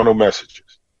subliminal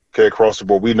messages, across the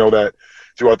board. We know that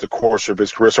throughout the course of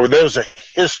his career. So there's a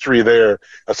history there.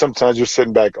 And sometimes you're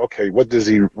sitting back, okay, what is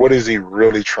he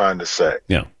really trying to say?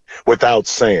 Yeah. Without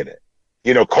saying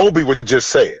it. Kobe would just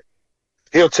say it.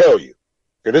 He'll tell you,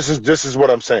 okay, this is what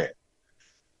I'm saying.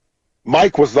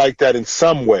 Mike was like that in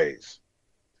some ways.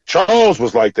 Charles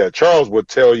was like that. Charles would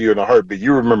tell you in a heartbeat.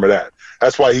 You remember that.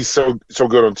 That's why he's so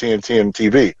good on TNT and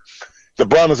TV.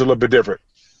 LeBron is a little bit different.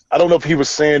 I don't know if he was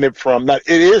saying it from not.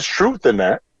 It is truth in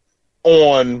that.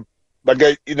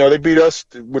 They beat us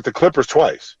with the Clippers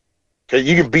twice. Okay,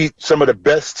 you can beat some of the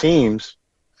best teams,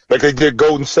 like they did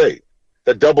Golden State.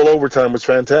 That double overtime was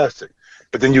fantastic,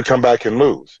 but then you come back and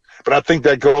lose. But I think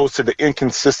that goes to the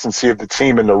inconsistency of the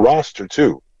team and the roster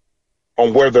too,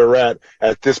 on where they're at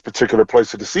this particular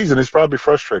place of the season. He's probably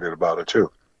frustrated about it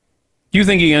too. Do you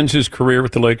think he ends his career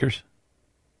with the Lakers?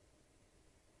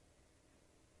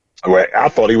 Well, I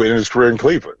thought he would end his career in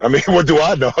Cleveland. I mean, what do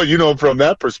I know? From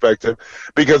that perspective,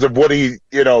 because of what he,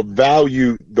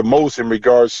 valued the most in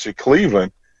regards to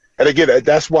Cleveland. And again,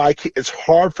 that's why it's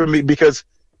hard for me because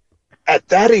at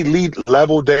that elite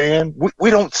level, Dan, we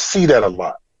don't see that a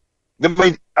lot. I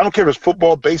mean, I don't care if it's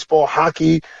football, baseball,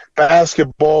 hockey,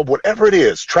 basketball, whatever it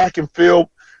is, track and field,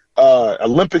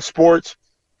 Olympic sports,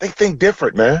 they think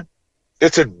different, man.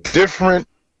 It's a different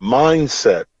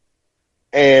mindset.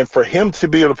 And for him to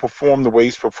be able to perform the way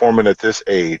he's performing at this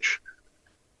age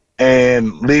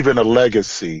and leaving a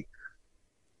legacy,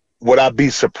 would I be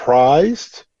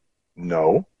surprised?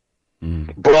 No.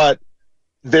 But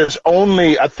there's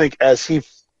only, I think, as he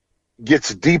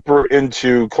gets deeper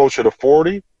into closer to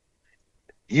 40,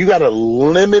 you got a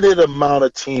limited amount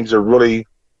of teams that really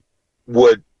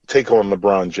would take on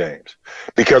LeBron James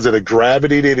because of the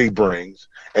gravity that he brings,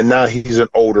 and now he's an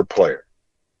older player.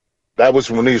 That was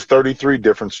when he was 33,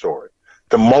 different story.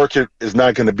 The market is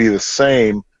not going to be the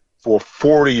same for a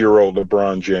 40-year-old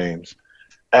LeBron James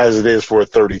as it is for a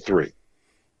 33.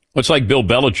 It's like Bill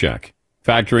Belichick,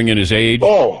 factoring in his age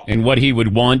and what he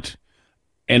would want,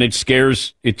 and it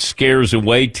scares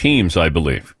away teams, I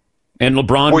believe. And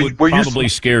LeBron would probably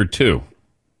scare too.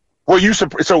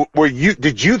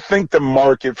 Did you think the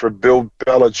market for Bill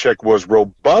Belichick was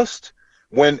robust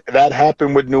when that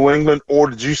happened with New England, or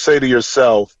did you say to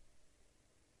yourself,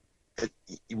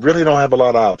 you really don't have a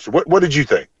lot of options? What did you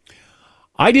think?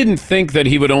 I didn't think that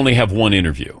he would only have one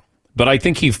interview, but I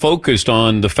think he focused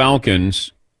on the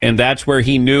Falcons, and that's where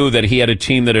he knew that he had a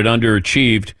team that had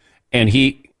underachieved, and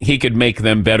he could make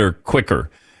them better quicker.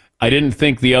 I didn't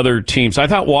think the other teams. I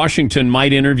thought Washington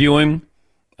might interview him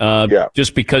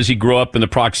just because he grew up in the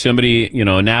proximity,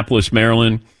 Annapolis,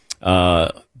 Maryland.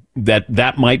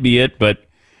 That might be it, but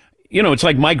it's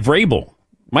like Mike Vrabel.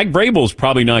 Mike Vrabel's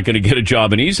probably not going to get a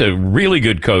job, and he's a really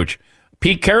good coach.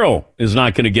 Pete Carroll is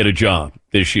not going to get a job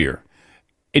this year.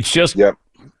 It's just,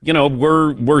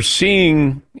 we're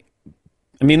seeing.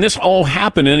 I mean, this all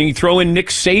happened, and you throw in Nick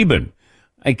Saban.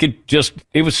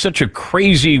 It was such a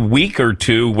crazy week or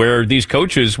two where these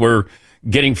coaches were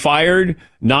getting fired,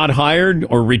 not hired,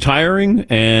 or retiring,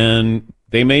 and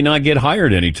they may not get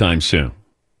hired anytime soon.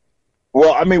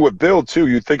 Well, I mean, with Bill, too,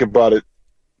 you think about it.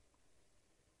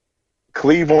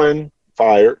 Cleveland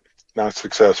fired, not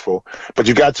successful. But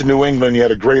you got to New England, you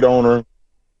had a great owner.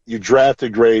 You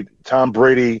drafted great. Tom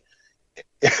Brady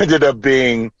ended up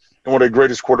being one of the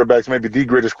greatest quarterbacks, maybe the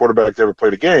greatest quarterback to ever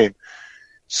play the game.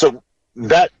 So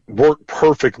that worked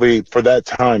perfectly for that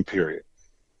time period.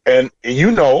 And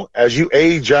as you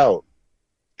age out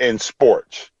in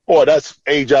sports, that's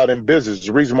age out in business.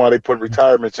 The reason why they put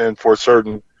retirements in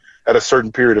at a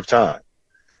certain period of time.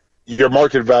 Your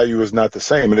market value is not the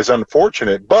same, and it's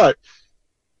unfortunate. But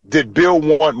did Bill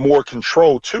want more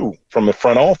control too from the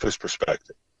front office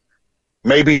perspective?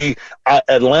 Maybe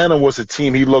Atlanta was a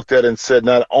team he looked at and said,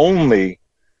 not only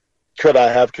could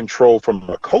I have control from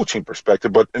a coaching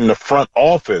perspective, but in the front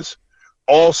office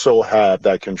also have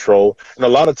that control. And a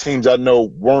lot of teams I know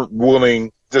weren't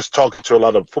willing, just talking to a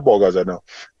lot of football guys I know,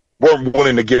 weren't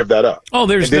willing to give that up. Oh,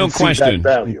 there's no question.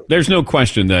 There's no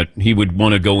question that he would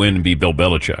want to go in and be Bill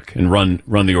Belichick and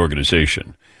run the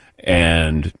organization.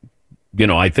 And,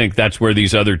 I think that's where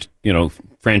these other,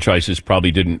 franchises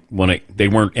probably they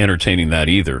weren't entertaining that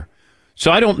either.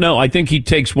 So I don't know. I think he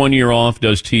takes 1 year off,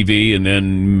 does TV, and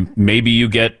then maybe you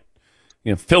get,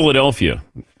 Philadelphia.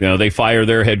 They fire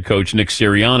their head coach, Nick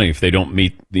Sirianni, if they don't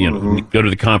go to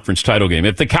the conference title game.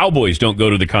 If the Cowboys don't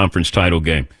go to the conference title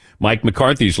game. Mike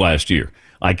McCarthy's last year.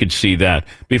 I could see that.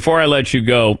 Before I let you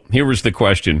go, here was the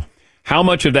question. How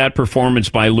much of that performance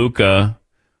by Luka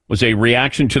was a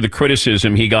reaction to the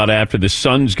criticism he got after the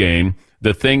Suns game,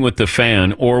 the thing with the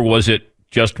fan, or was it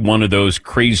just one of those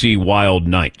crazy, wild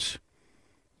nights?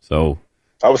 So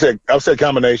I would say a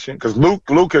combination, because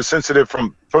Luka is sensitive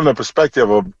from the perspective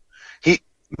of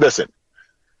listen,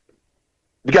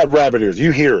 you got rabbit ears.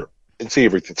 You hear and see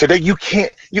everything. Today you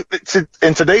can't.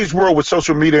 In today's world with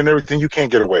social media and everything, you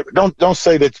can't get away with it. Don't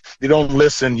say that you don't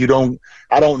listen.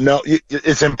 I don't know.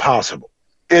 It's impossible.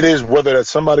 It is, whether that's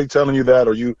somebody telling you that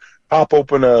or you pop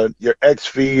open your X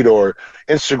feed or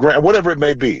Instagram, whatever it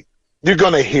may be, you're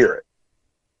gonna hear it.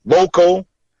 Local,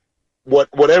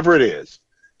 whatever it is.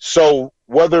 So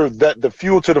whether that the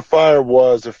fuel to the fire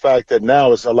was the fact that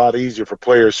now it's a lot easier for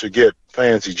players to get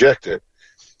fans ejected.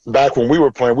 Back when we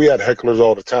were playing, we had hecklers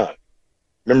all the time.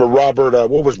 Remember Robert,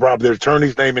 what was Robert, the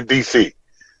attorney's name in D.C.?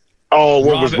 Oh,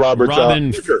 what was Robert?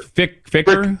 Robin Ficker?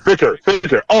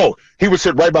 Ficker. Oh, he would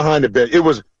sit right behind the bench.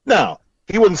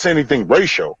 He wouldn't say anything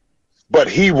racial, but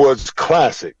he was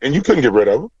classic, and you couldn't get rid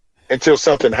of him until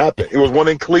something happened. It was one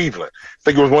in Cleveland. I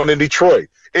think it was one in Detroit.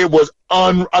 It was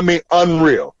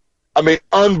unreal.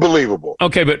 Unbelievable.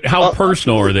 Okay, but how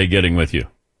personal are they getting with you?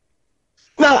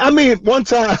 No, one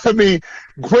time,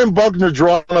 Quinn Buckner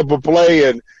drawing up a play,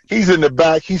 and he's in the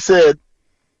back. He said,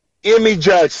 Emmy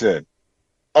Jackson,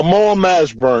 Amal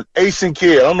Mashburn, Ace and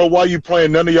Kidd, I don't know why you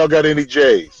playing. None of y'all got any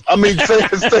J's. Saying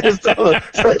stuff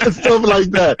like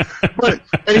that.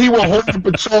 And he will hold up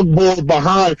a chalkboard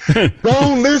behind.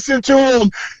 Don't listen to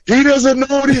him. He doesn't know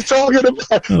what he's talking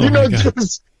about.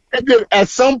 And then at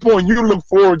some point you look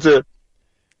forward to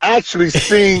actually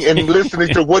seeing and listening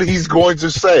to what he's going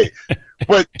to say.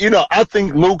 But, I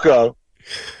think Luka,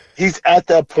 he's at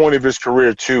that point of his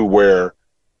career, too, where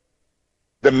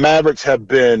the Mavericks have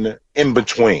been in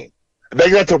between.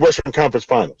 They got to the Western Conference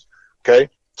Finals, okay?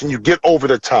 Can you get over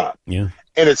the top? Yeah.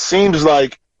 And it seems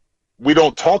like we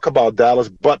don't talk about Dallas,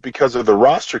 but because of the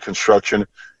roster construction,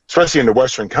 especially in the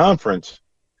Western Conference,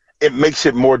 it makes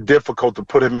it more difficult to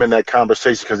put him in that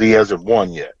conversation because he hasn't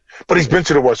won yet. But he's been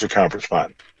to the Western Conference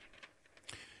Final.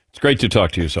 It's great to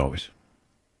talk to you as always.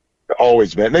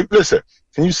 Always, man. Hey, listen,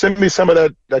 can you send me some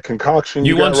of that concoction?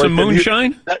 You want some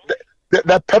moonshine?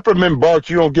 That peppermint bark,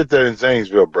 you don't get that in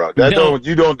Zanesville, bro.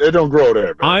 It don't grow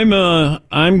there, bro.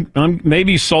 I'm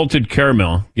maybe salted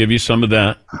caramel. Give you some of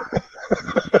that.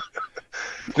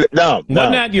 No,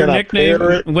 wasn't that your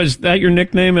nickname? Was that your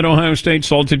nickname at Ohio State,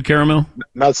 salted caramel?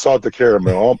 Not salted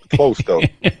caramel. Close though.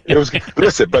 It was.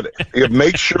 Listen, but you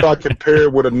make sure I can pair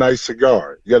it with a nice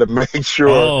cigar. You got to make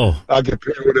sure I can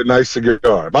pair it with a nice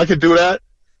cigar. If I can do that,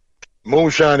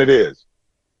 moonshine it is.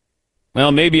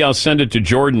 Well, maybe I'll send it to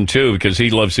Jordan too because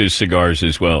he loves his cigars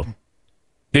as well.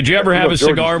 Did you ever have a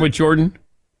cigar with Jordan?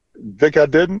 Think I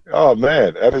didn't? Oh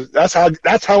man, that's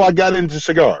how I got into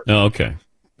cigars. Oh, okay,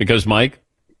 because Mike.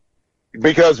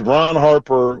 Because Ron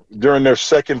Harper, during their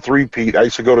second three-peat, I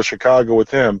used to go to Chicago with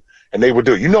him, and they would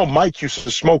do it. You know, Mike used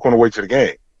to smoke on the way to the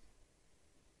game.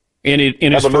 In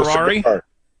his Ferrari?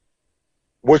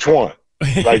 Which one?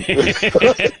 Like,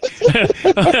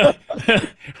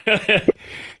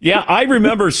 yeah, I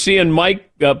remember seeing Mike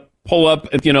pull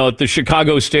up, at the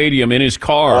Chicago Stadium in his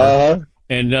car,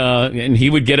 and he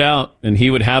would get out and he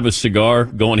would have a cigar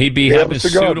going. He'd be having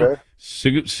his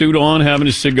suit on, having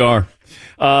a cigar.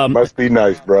 Must be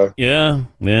nice, bro. Yeah,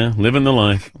 living the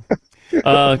life.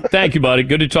 Thank you, buddy.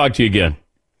 Good to talk to you again.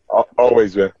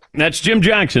 Always, man. That's Jim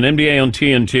Jackson, NBA on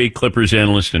TNT, Clippers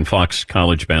analyst, and Fox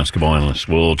College basketball analyst.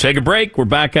 We'll take a break. We're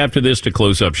back after this to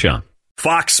close up shop.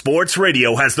 Fox Sports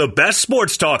Radio has the best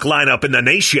sports talk lineup in the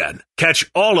nation. Catch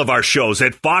all of our shows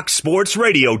at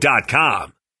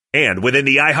foxsportsradio.com. And within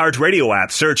the iHeartRadio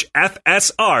app, search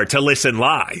FSR to listen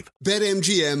live.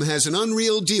 BetMGM has an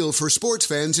unreal deal for sports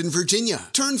fans in Virginia.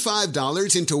 Turn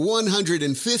 $5 into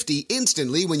 $150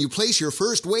 instantly when you place your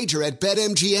first wager at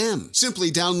BetMGM.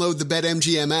 Simply download the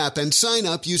BetMGM app and sign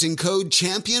up using code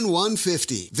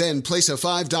Champion150. Then place a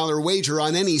 $5 wager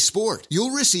on any sport.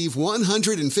 You'll receive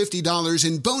 $150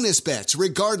 in bonus bets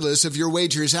regardless of your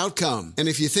wager's outcome. And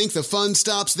if you think the fun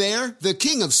stops there, the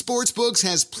king of sportsbooks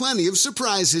has plenty of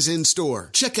surprises in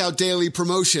store. Check out daily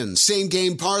promotions,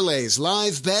 same-game parlays,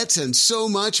 live bets, and so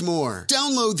much more.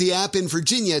 Download the app in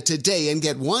Virginia today and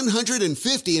get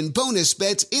 $150 in bonus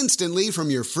bets instantly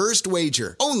from your first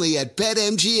wager. Only at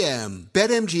BetMGM.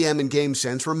 BetMGM and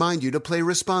GameSense remind you to play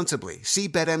responsibly. See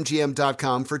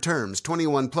BetMGM.com for terms.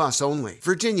 21 plus only.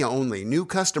 Virginia only. New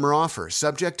customer offer.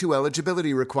 Subject to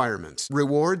eligibility requirements.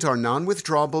 Rewards are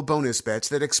non-withdrawable bonus bets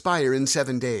that expire in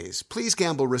 7 days. Please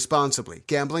gamble responsibly.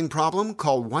 Gambling problem?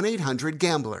 Call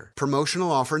 1-800-GAMBLER. Promotional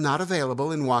offer not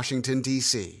available in Washington,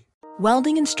 D.C.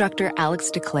 Welding instructor Alex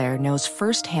DeClaire knows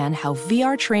firsthand how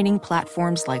VR training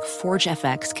platforms like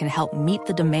ForgeFX can help meet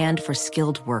the demand for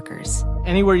skilled workers.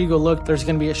 Anywhere you go look, there's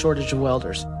going to be a shortage of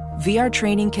welders. VR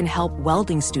training can help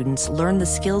welding students learn the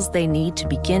skills they need to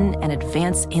begin and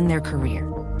advance in their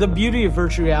career. The beauty of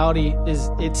virtual reality is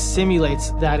it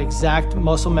simulates that exact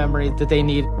muscle memory that they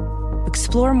need.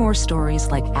 Explore more stories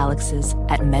like Alex's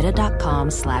at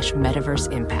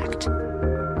meta.com/metaverseimpact.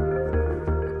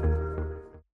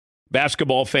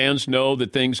 Basketball fans know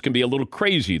that things can be a little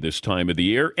crazy this time of the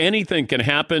year. Anything can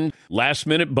happen.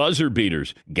 Last-minute buzzer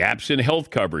beaters, gaps in health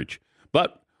coverage.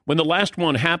 But when the last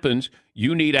one happens,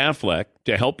 you need Aflac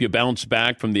to help you bounce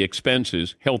back from the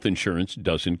expenses health insurance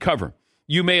doesn't cover.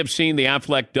 You may have seen the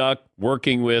Aflac Duck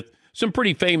working with some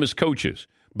pretty famous coaches.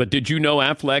 But did you know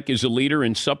Aflac is a leader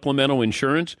in supplemental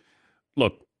insurance?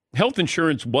 Look, health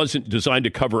insurance wasn't designed to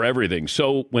cover everything.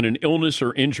 So when an illness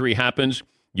or injury happens,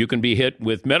 you can be hit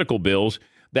with medical bills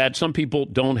that some people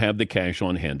don't have the cash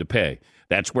on hand to pay.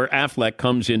 That's where Aflac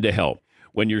comes in to help.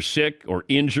 When you're sick or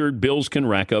injured, bills can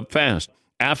rack up fast.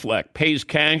 Aflac pays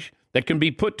cash that can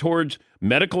be put towards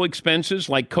medical expenses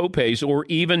like copays or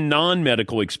even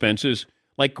non-medical expenses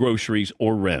like groceries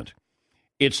or rent.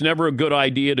 It's never a good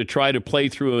idea to try to play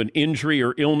through an injury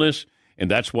or illness,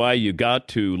 and that's why you got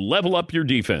to level up your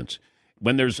defense.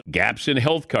 When there's gaps in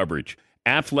health coverage,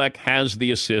 Aflac has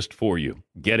the assist for you.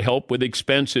 Get help with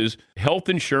expenses health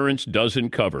insurance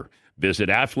doesn't cover. Visit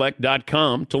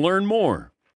Aflac.com to learn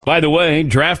more. By the way,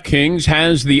 DraftKings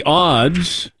has the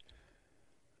odds.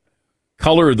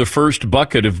 Color of the first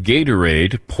bucket of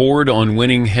Gatorade poured on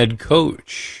winning head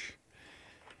coach.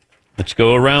 Let's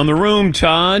go around the room,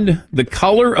 Todd. The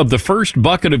color of the first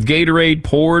bucket of Gatorade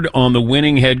poured on the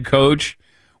winning head coach.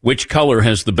 Which color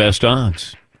has the best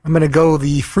odds? I'm going to go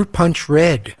the fruit punch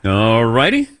red. All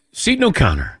righty. Seton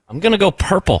O'Connor. I'm going to go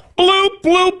purple. Bloop,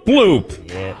 bloop, bloop.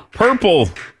 Yeah. Purple.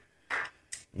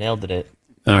 Nailed it.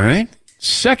 All right.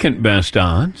 Second best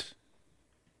odds.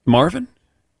 Marvin?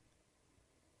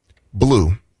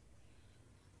 Blue.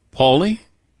 Paulie?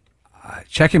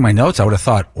 Checking my notes, I would have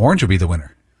thought orange would be the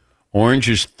winner. Orange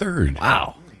is third.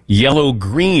 Wow.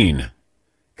 Yellow-green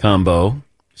combo,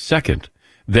 second.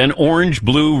 Then orange,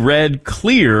 blue, red,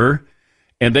 clear,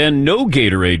 and then no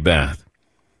Gatorade bath.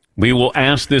 We will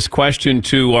ask this question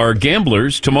to our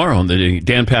gamblers tomorrow on the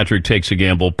Dan Patrick Takes a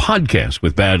Gamble podcast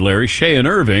with Bad Larry, Shay and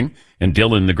Irving, and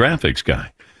Dylan, the graphics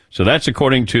guy. So that's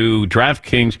according to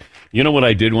DraftKings. You know what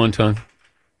I did one time?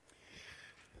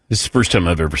 This is the first time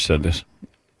I've ever said this.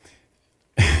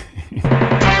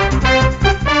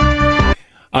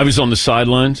 I was on the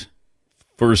sidelines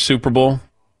for a Super Bowl,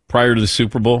 prior to the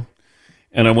Super Bowl,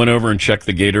 and I went over and checked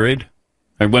the Gatorade.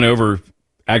 I went over,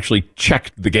 actually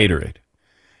checked the Gatorade.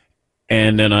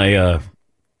 And then I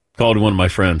called one of my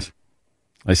friends.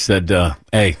 I said, hey,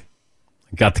 I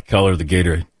got the color of the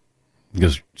Gatorade. He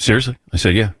goes, seriously? I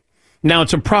said, yeah. Now,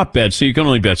 it's a prop bet, so you can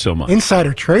only bet so much.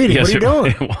 Insider trading. Yes, what are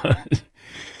you doing? It was.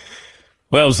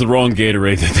 Well, it was the wrong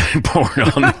Gatorade that they poured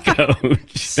on the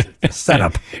coach.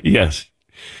 Setup. Yes.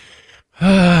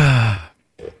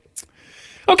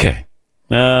 Okay.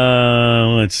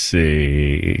 Let's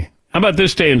see. How about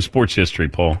this day in sports history,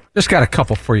 Paul? Just got a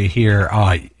couple for you here.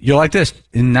 You'll like this.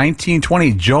 In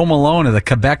 1920, Joe Malone of the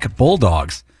Quebec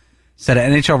Bulldogs set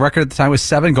an NHL record at the time with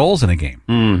 7 goals in a game.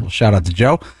 Well, shout out to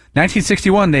Joe.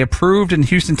 1961, they approved in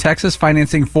Houston, Texas,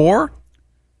 financing for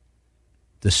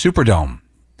the Superdome.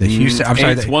 The Houston, I'm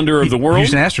sorry, Eighth wonder of the world?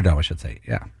 Houston Astrodome, I should say.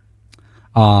 Yeah.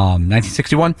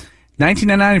 1961.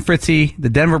 1999, Fritzy, the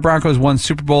Denver Broncos won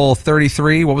Super Bowl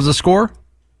 33. What was the score?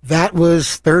 That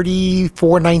was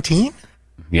 34-19.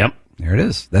 Yep. There it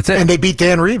is. That's it. And they beat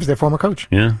Dan Reeves, their former coach.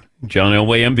 Yeah. John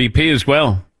Elway MVP as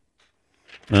well.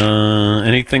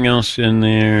 Anything else in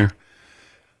there?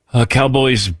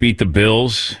 Cowboys beat the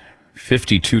Bills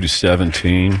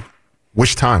 52-17.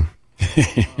 Which time?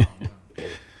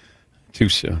 Too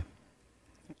soon.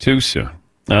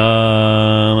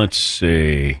 Let's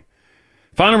see.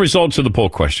 Final results of the poll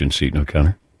question, Seton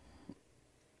O'Connor.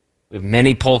 We have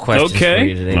many poll questions for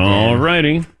you today, Dan. All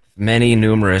righty. Many,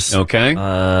 numerous. Okay.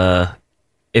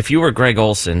 If you were Greg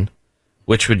Olsen,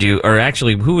 which would you, or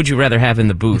actually, who would you rather have in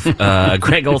the booth?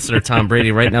 Greg Olsen or Tom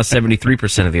Brady? Right now,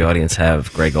 73% of the audience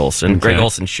have Greg Olsen. Okay. Greg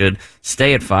Olsen should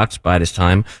stay at Fox, bide his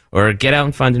time, or get out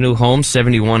and find a new home.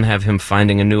 71 have him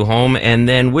finding a new home. And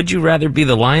then, would you rather be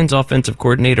the Lions offensive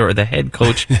coordinator or the head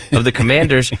coach of the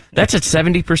Commanders? That's at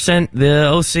 70% the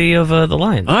OC of the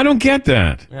Lions. I don't get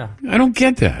that. Yeah. I don't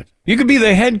get that. You could be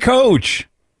the head coach,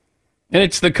 and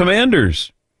it's the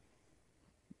Commanders.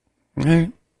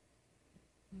 Right.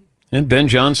 And Ben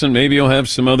Johnson, maybe he'll have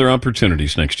some other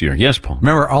opportunities next year. Yes, Paul.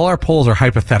 Remember, all our polls are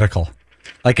hypothetical.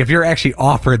 Like, if you're actually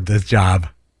offered this job,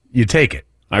 you take it.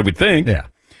 I would think. Yeah.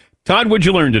 Todd, what'd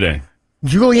you learn today?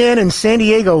 Julianne in San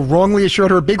Diego wrongly assured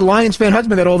her big Lions fan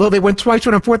husband that although they went twice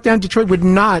on a fourth down, Detroit would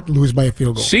not lose by a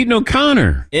field goal. Seton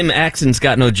O'Connor. M. Axon's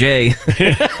got no J.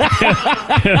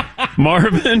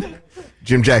 Marvin.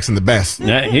 Jim Jackson, the best.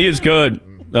 Yeah, he is good.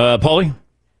 Paulie.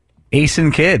 Ace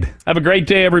Kid. Have a great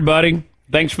day, everybody.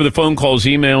 Thanks for the phone calls,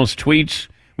 emails, tweets.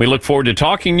 We look forward to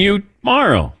talking to you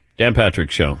tomorrow. Dan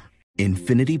Patrick Show.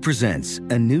 Infinity presents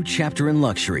a new chapter in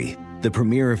luxury. The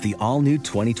premiere of the all-new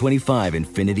 2025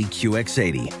 Infinity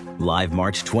QX80. Live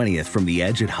March 20th from the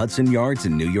Edge at Hudson Yards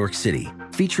in New York City.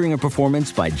 Featuring a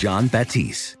performance by John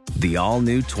Batiste. The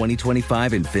all-new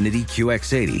 2025 Infinity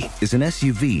QX80 is an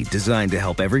SUV designed to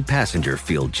help every passenger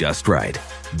feel just right.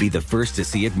 Be the first to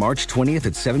see it March 20th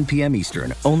at 7 p.m.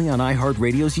 Eastern, only on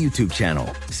iHeartRadio's YouTube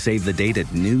channel. Save the date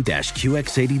at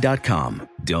new-QX80.com.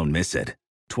 Don't miss it.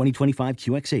 2025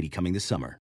 QX80 coming this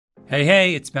summer.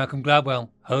 Hey, it's Malcolm Gladwell,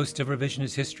 host of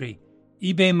Revisionist History.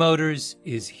 eBay Motors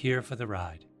is here for the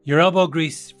ride. Your elbow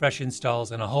grease, fresh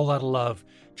installs, and a whole lot of love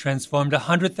transformed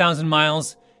 100,000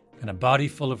 miles and a body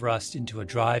full of rust into a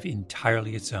drive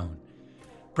entirely its own.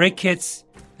 Brake kits,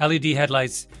 LED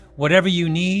headlights, whatever you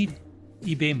need,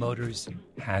 eBay Motors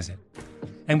has it.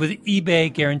 And with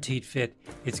eBay Guaranteed Fit,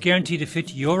 it's guaranteed to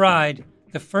fit your ride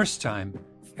the first time,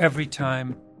 every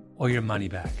time, or your money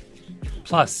back.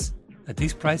 Plus, at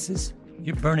these prices,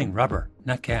 you're burning rubber,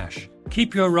 not cash.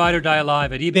 Keep your ride or die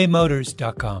alive at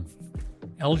ebaymotors.com.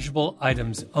 Eligible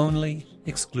items only.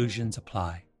 Exclusions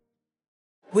apply.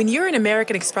 When you're an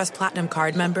American Express Platinum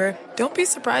Card member, don't be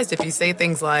surprised if you say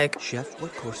things like, Chef,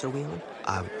 what course are we on?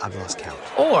 I've lost count.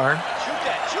 Or,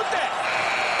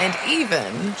 and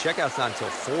even... Checkout's not until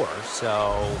 4,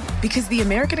 so... Because the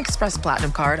American Express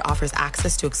Platinum Card offers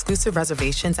access to exclusive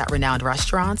reservations at renowned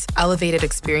restaurants, elevated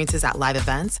experiences at live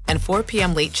events, and 4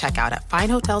 p.m. late checkout at fine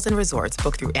hotels and resorts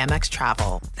booked through Amex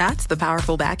Travel. That's the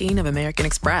powerful backing of American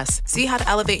Express. See how to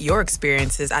elevate your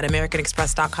experiences at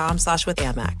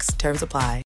americanexpress.com/withAmex. Terms apply.